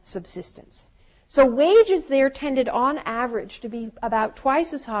beyond subsistence. So wages there tended on average to be about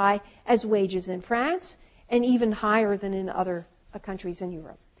twice as high as wages in France and even higher than in other countries in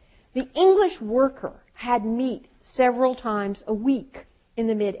Europe. The English worker had meat several times a week in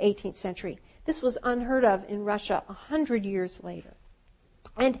the mid-18th century. This was unheard of in Russia 100 years later.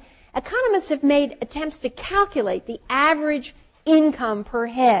 And economists have made attempts to calculate the average income per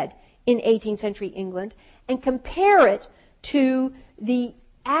head in 18th century England and compare it to the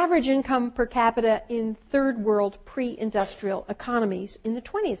average income per capita in third world pre-industrial economies in the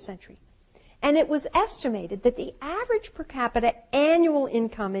 20th century. And it was estimated that the average per capita annual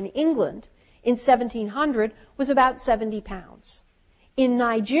income in England in 1700 was about 70 pounds. In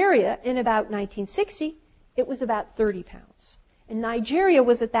Nigeria, in about 1960, it was about 30 pounds. And Nigeria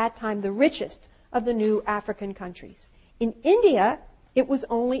was at that time the richest of the new African countries. In India, it was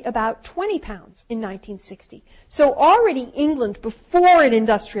only about 20 pounds in 1960. So already England, before it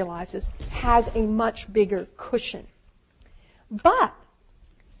industrializes, has a much bigger cushion. But,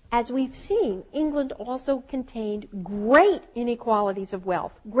 as we've seen, England also contained great inequalities of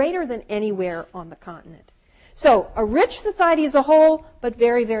wealth, greater than anywhere on the continent. So, a rich society as a whole, but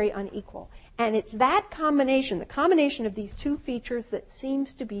very, very unequal. And it's that combination, the combination of these two features, that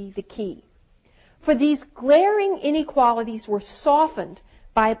seems to be the key. For these glaring inequalities were softened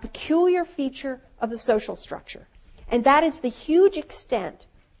by a peculiar feature of the social structure, and that is the huge extent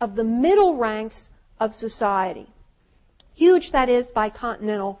of the middle ranks of society. Huge, that is, by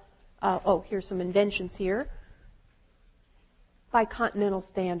continental, here's some inventions here, by continental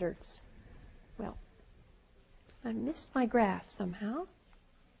standards. Well, I missed my graph somehow.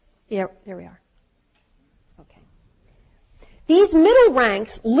 Yeah, there we are. Okay. These middle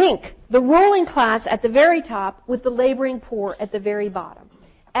ranks link the ruling class at the very top with the laboring poor at the very bottom.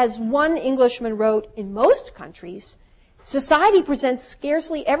 As one Englishman wrote, in most countries, society presents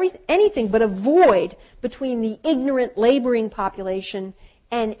scarcely anything but a void between the ignorant laboring population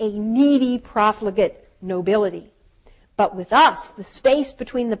and a needy profligate nobility. But with us, the space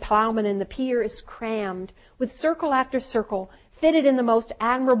between the plowman and the peer is crammed with circle after circle, fitted in the most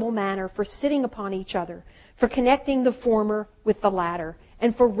admirable manner for sitting upon each other, for connecting the former with the latter,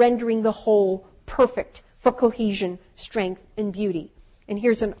 and for rendering the whole perfect, for cohesion, strength, and beauty. And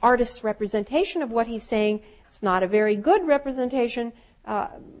here's an artist's representation of what he's saying. It's not a very good representation,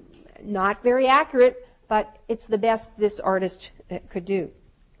 not very accurate, but it's the best this artist could do.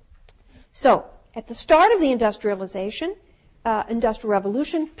 So, at the start of the industrial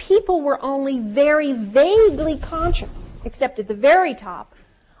revolution, people were only very vaguely conscious, except at the very top,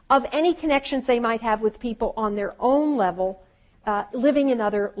 of any connections they might have with people on their own level, living in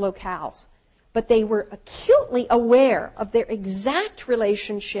other locales. But they were acutely aware of their exact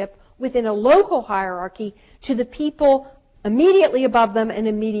relationship within a local hierarchy to the people immediately above them and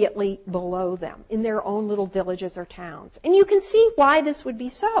immediately below them in their own little villages or towns. And you can see why this would be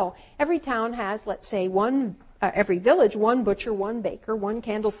so. Every town has, let's say, every village, one butcher, one baker, one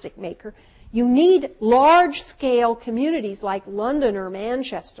candlestick maker. You need large-scale communities like London or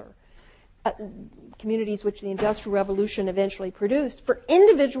Manchester, communities which the Industrial Revolution eventually produced, for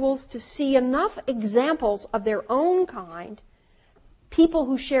individuals to see enough examples of their own kind, people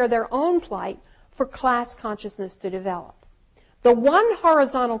who share their own plight, for class consciousness to develop. The one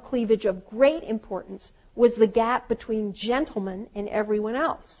horizontal cleavage of great importance was the gap between gentlemen and everyone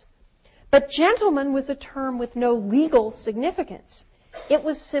else. But gentleman was a term with no legal significance. It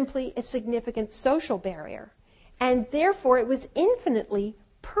was simply a significant social barrier, and therefore it was infinitely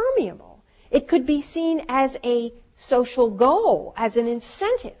permeable. It could be seen as a social goal, as an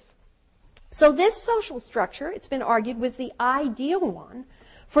incentive. So this social structure, it's been argued, was the ideal one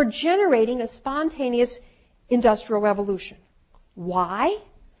for generating a spontaneous industrial revolution. Why?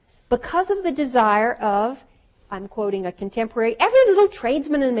 Because of the desire of, I'm quoting a contemporary, every little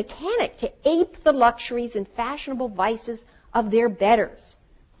tradesman and mechanic to ape the luxuries and fashionable vices of their betters.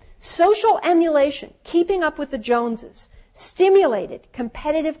 Social emulation, keeping up with the Joneses, stimulated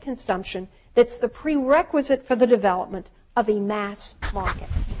competitive consumption that's the prerequisite for the development of a mass market.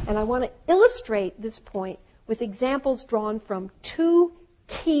 And I want to illustrate this point with examples drawn from two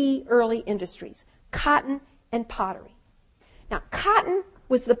key early industries, cotton and pottery. Now, cotton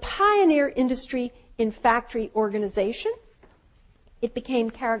was the pioneer industry in factory organization. It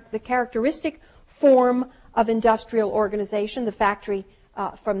became the characteristic form of industrial organization, the factory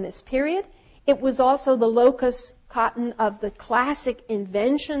from this period. It was also the locus, cotton, of the classic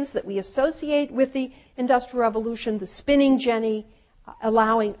inventions that we associate with the Industrial Revolution, the spinning jenny,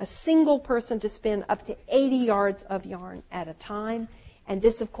 allowing a single person to spin up to 80 yards of yarn at a time. And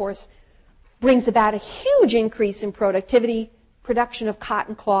this, of course, brings about a huge increase in productivity. Production of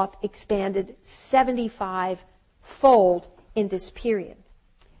cotton cloth expanded 75-fold in this period.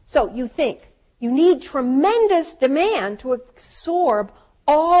 So you think you need tremendous demand to absorb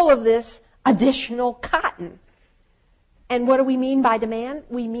all of this additional cotton. And what do we mean by demand?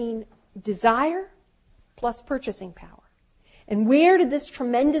 We mean desire plus purchasing power. And where did this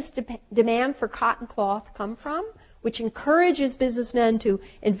tremendous demand for cotton cloth come from, which encourages businessmen to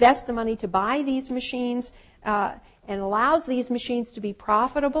invest the money to buy these machines and allows these machines to be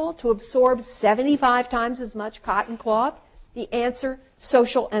profitable, to absorb 75 times as much cotton cloth? The answer,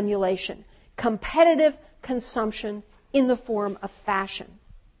 social emulation, competitive consumption in the form of fashion.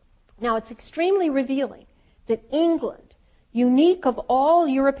 Now, it's extremely revealing that England, unique of all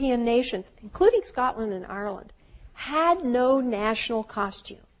European nations, including Scotland and Ireland, had no national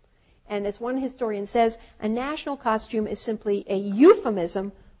costume. And as one historian says, a national costume is simply a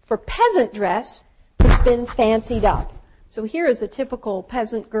euphemism for peasant dress that's been fancied up. So here is a typical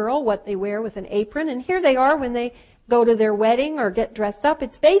peasant girl, what they wear with an apron, and here they are when they go to their wedding or get dressed up.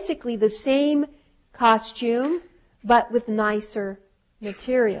 It's basically the same costume, but with nicer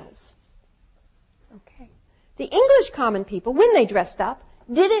materials. Okay. The English common people, when they dressed up,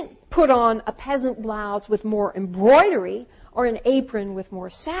 didn't put on a peasant blouse with more embroidery or an apron with more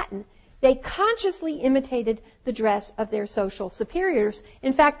satin. They consciously imitated the dress of their social superiors.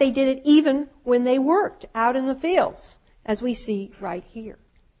 In fact, they did it even when they worked out in the fields, as we see right here.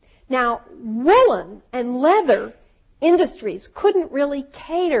 Now, woolen and leather industries couldn't really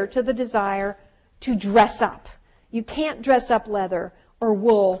cater to the desire to dress up. You can't dress up leather or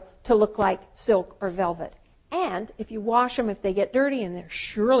wool to look like silk or velvet. And if you wash them, if they get dirty, and they're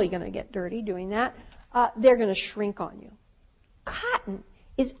surely going to get dirty doing that, they're going to shrink on you. Cotton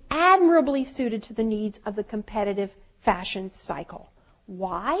is admirably suited to the needs of the competitive fashion cycle.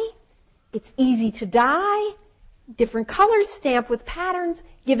 Why? It's easy to dye, different colors stamped with patterns,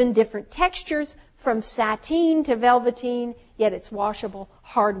 given different textures from sateen to velveteen, yet it's washable,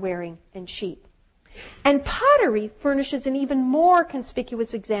 hard-wearing, and cheap. And pottery furnishes an even more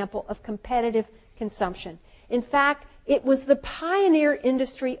conspicuous example of competitive consumption. In fact, it was the pioneer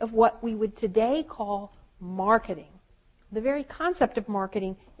industry of what we would today call marketing. The very concept of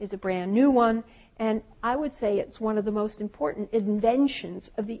marketing is a brand new one, and I would say it's one of the most important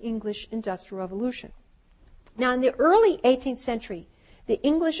inventions of the English Industrial Revolution. Now, in the early 18th century, the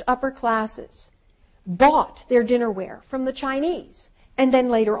English upper classes bought their dinnerware from the Chinese, and then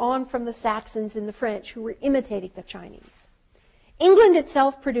later on from the Saxons and the French, who were imitating the Chinese. England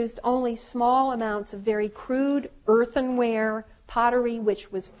itself produced only small amounts of very crude earthenware, pottery,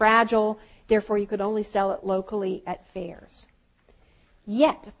 which was fragile. Therefore, you could only sell it locally at fairs.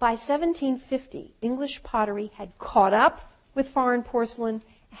 Yet, by 1750, English pottery had caught up with foreign porcelain,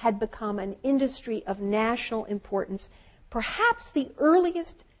 had become an industry of national importance, perhaps the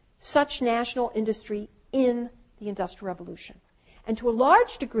earliest such national industry in the Industrial Revolution. And to a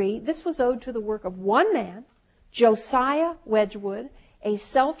large degree, this was owed to the work of one man, Josiah Wedgewood, a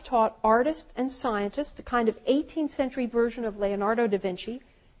self-taught artist and scientist, a kind of 18th century version of Leonardo da Vinci,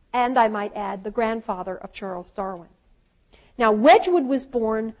 and I might add, the grandfather of Charles Darwin. Now, Wedgwood was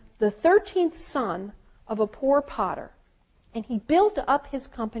born the 13th son of a poor potter, and he built up his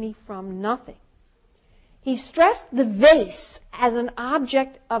company from nothing. He stressed the vase as an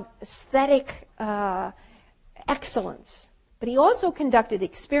object of aesthetic excellence, but he also conducted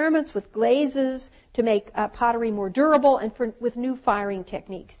experiments with glazes to make pottery more durable and with new firing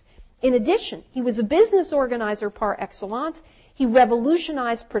techniques. In addition, he was a business organizer par excellence. He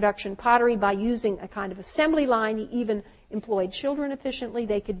revolutionized production pottery by using a kind of assembly line. He even employed children efficiently.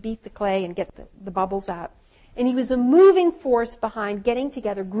 They could beat the clay and get the bubbles out. And he was a moving force behind getting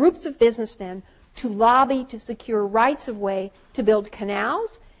together groups of businessmen to lobby to secure rights of way to build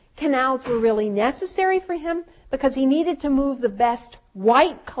canals. Canals were really necessary for him because he needed to move the best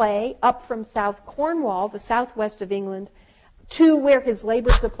white clay up from South Cornwall, the southwest of England, to where his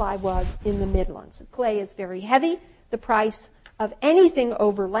labor supply was in the Midlands. The clay is very heavy. The price of anything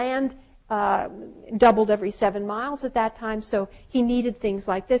over land doubled every 7 miles at that time, so he needed things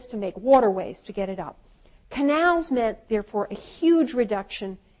like this to make waterways to get it up. Canals meant, therefore, a huge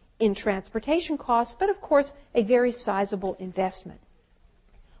reduction in transportation costs, but of course, a very sizable investment.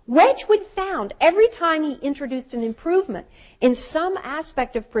 Wedgwood found every time he introduced an improvement in some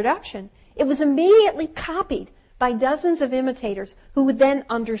aspect of production, it was immediately copied by dozens of imitators who would then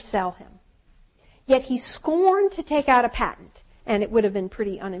undersell him. Yet he scorned to take out a patent, and it would have been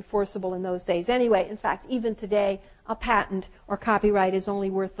pretty unenforceable in those days anyway. In fact, even today, a patent or copyright is only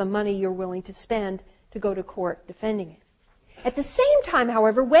worth the money you're willing to spend to go to court defending it. At the same time,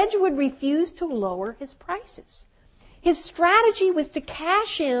 however, Wedgwood refused to lower his prices. His strategy was to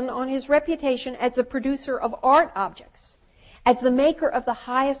cash in on his reputation as a producer of art objects, as the maker of the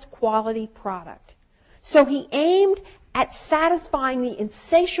highest quality product. So he aimed at satisfying the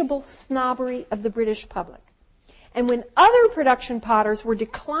insatiable snobbery of the British public. And when other production potters were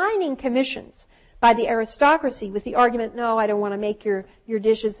declining commissions by the aristocracy with the argument, no, I don't want to make your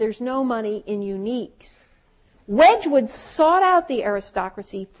dishes, there's no money in uniques, Wedgwood sought out the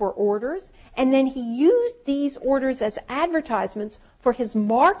aristocracy for orders, and then he used these orders as advertisements for his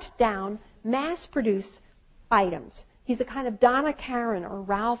marked down, mass-produced items. He's a kind of Donna Karan or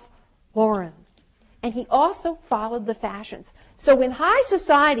Ralph Lauren. And he also followed the fashions. So when high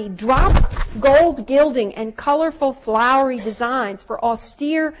society dropped gold gilding and colorful flowery designs for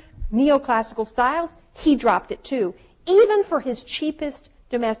austere neoclassical styles, he dropped it too, even for his cheapest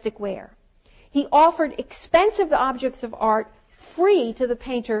domestic wear. He offered expensive objects of art free to the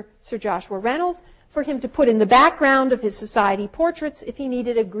painter Sir Joshua Reynolds for him to put in the background of his society portraits if he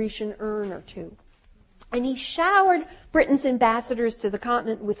needed a Grecian urn or two. And he showered Britain's ambassadors to the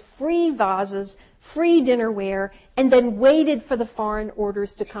continent with free vases, free dinnerware, and then waited for the foreign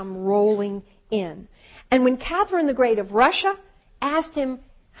orders to come rolling in. And when Catherine the Great of Russia asked him,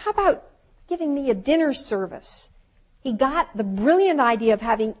 how about giving me a dinner service? he got the brilliant idea of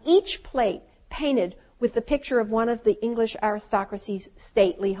having each plate painted with the picture of one of the English aristocracy's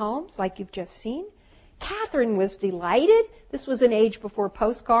stately homes, like you've just seen. Catherine was delighted. This was an age before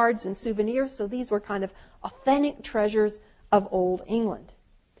postcards and souvenirs, so these were kind of authentic treasures of old England.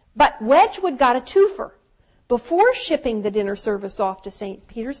 But Wedgwood got a twofer. Before shipping the dinner service off to St.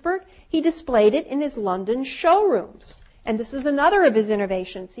 Petersburg, he displayed it in his London showrooms. And this is another of his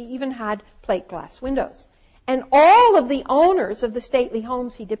innovations. He even had plate glass windows. And all of the owners of the stately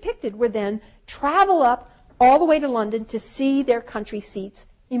homes he depicted would then travel up all the way to London to see their country seats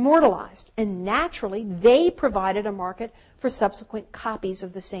immortalized. And naturally, they provided a market for subsequent copies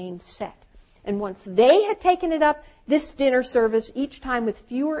of the same set. And once they had taken it up, this dinner service, each time with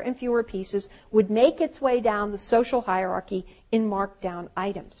fewer and fewer pieces, would make its way down the social hierarchy in marked down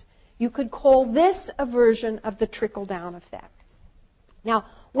items. You could call this a version of the trickle-down effect. Now,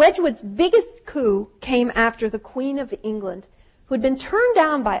 Wedgwood's biggest coup came after the Queen of England, who had been turned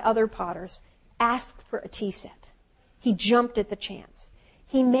down by other potters, asked for a tea set. He jumped at the chance.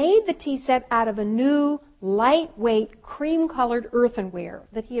 He made the tea set out of a new, lightweight, cream-colored earthenware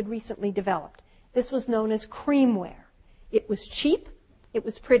that he had recently developed. This was known as creamware. It was cheap. It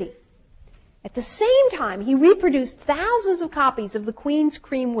was pretty. At the same time, he reproduced thousands of copies of the Queen's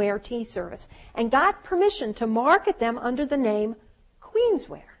creamware tea service and got permission to market them under the name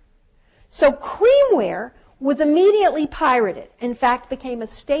Queensware. So creamware was immediately pirated. In fact, became a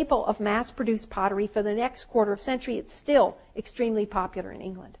staple of mass-produced pottery for the next quarter of century. It's still extremely popular in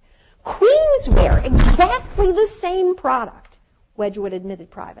England. Queensware, exactly the same product, Wedgwood admitted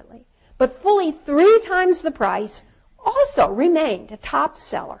privately, but fully 3 times the price, also remained a top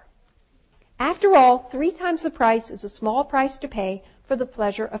seller. After all, 3 times the price is a small price to pay for the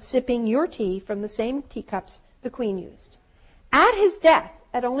pleasure of sipping your tea from the same teacups the Queen used. At his death,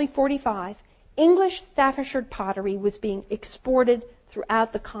 at only 45, English Staffordshire pottery was being exported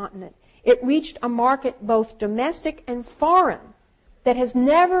throughout the continent. It reached a market both domestic and foreign that has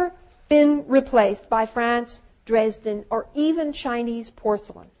never been replaced by France, Dresden, or even Chinese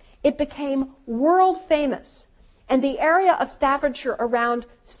porcelain. It became world famous, and the area of Staffordshire around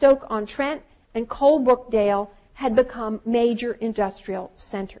Stoke-on-Trent and Coalbrookdale had become major industrial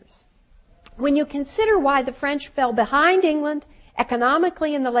centers. When you consider why the French fell behind England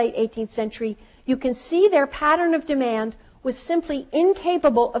economically in the late 18th century, you can see their pattern of demand was simply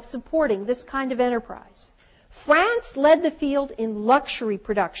incapable of supporting this kind of enterprise. France led the field in luxury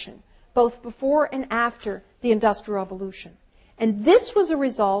production, both before and after the Industrial Revolution. And this was a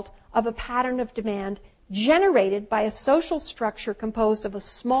result of a pattern of demand generated by a social structure composed of a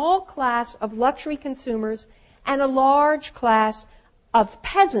small class of luxury consumers and a large class of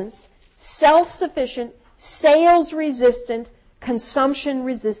peasants, self-sufficient, sales-resistant,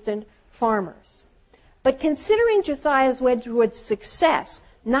 consumption-resistant farmers. But considering Josiah Wedgewood's success,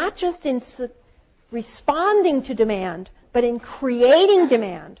 not just in responding to demand, but in creating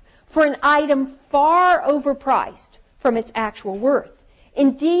demand for an item far overpriced from its actual worth,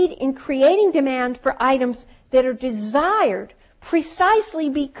 indeed in creating demand for items that are desired precisely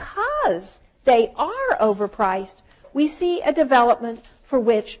because they are overpriced, we see a development for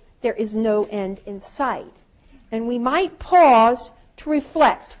which there is no end in sight. And we might pause to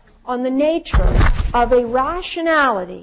reflect on the nature of a rationality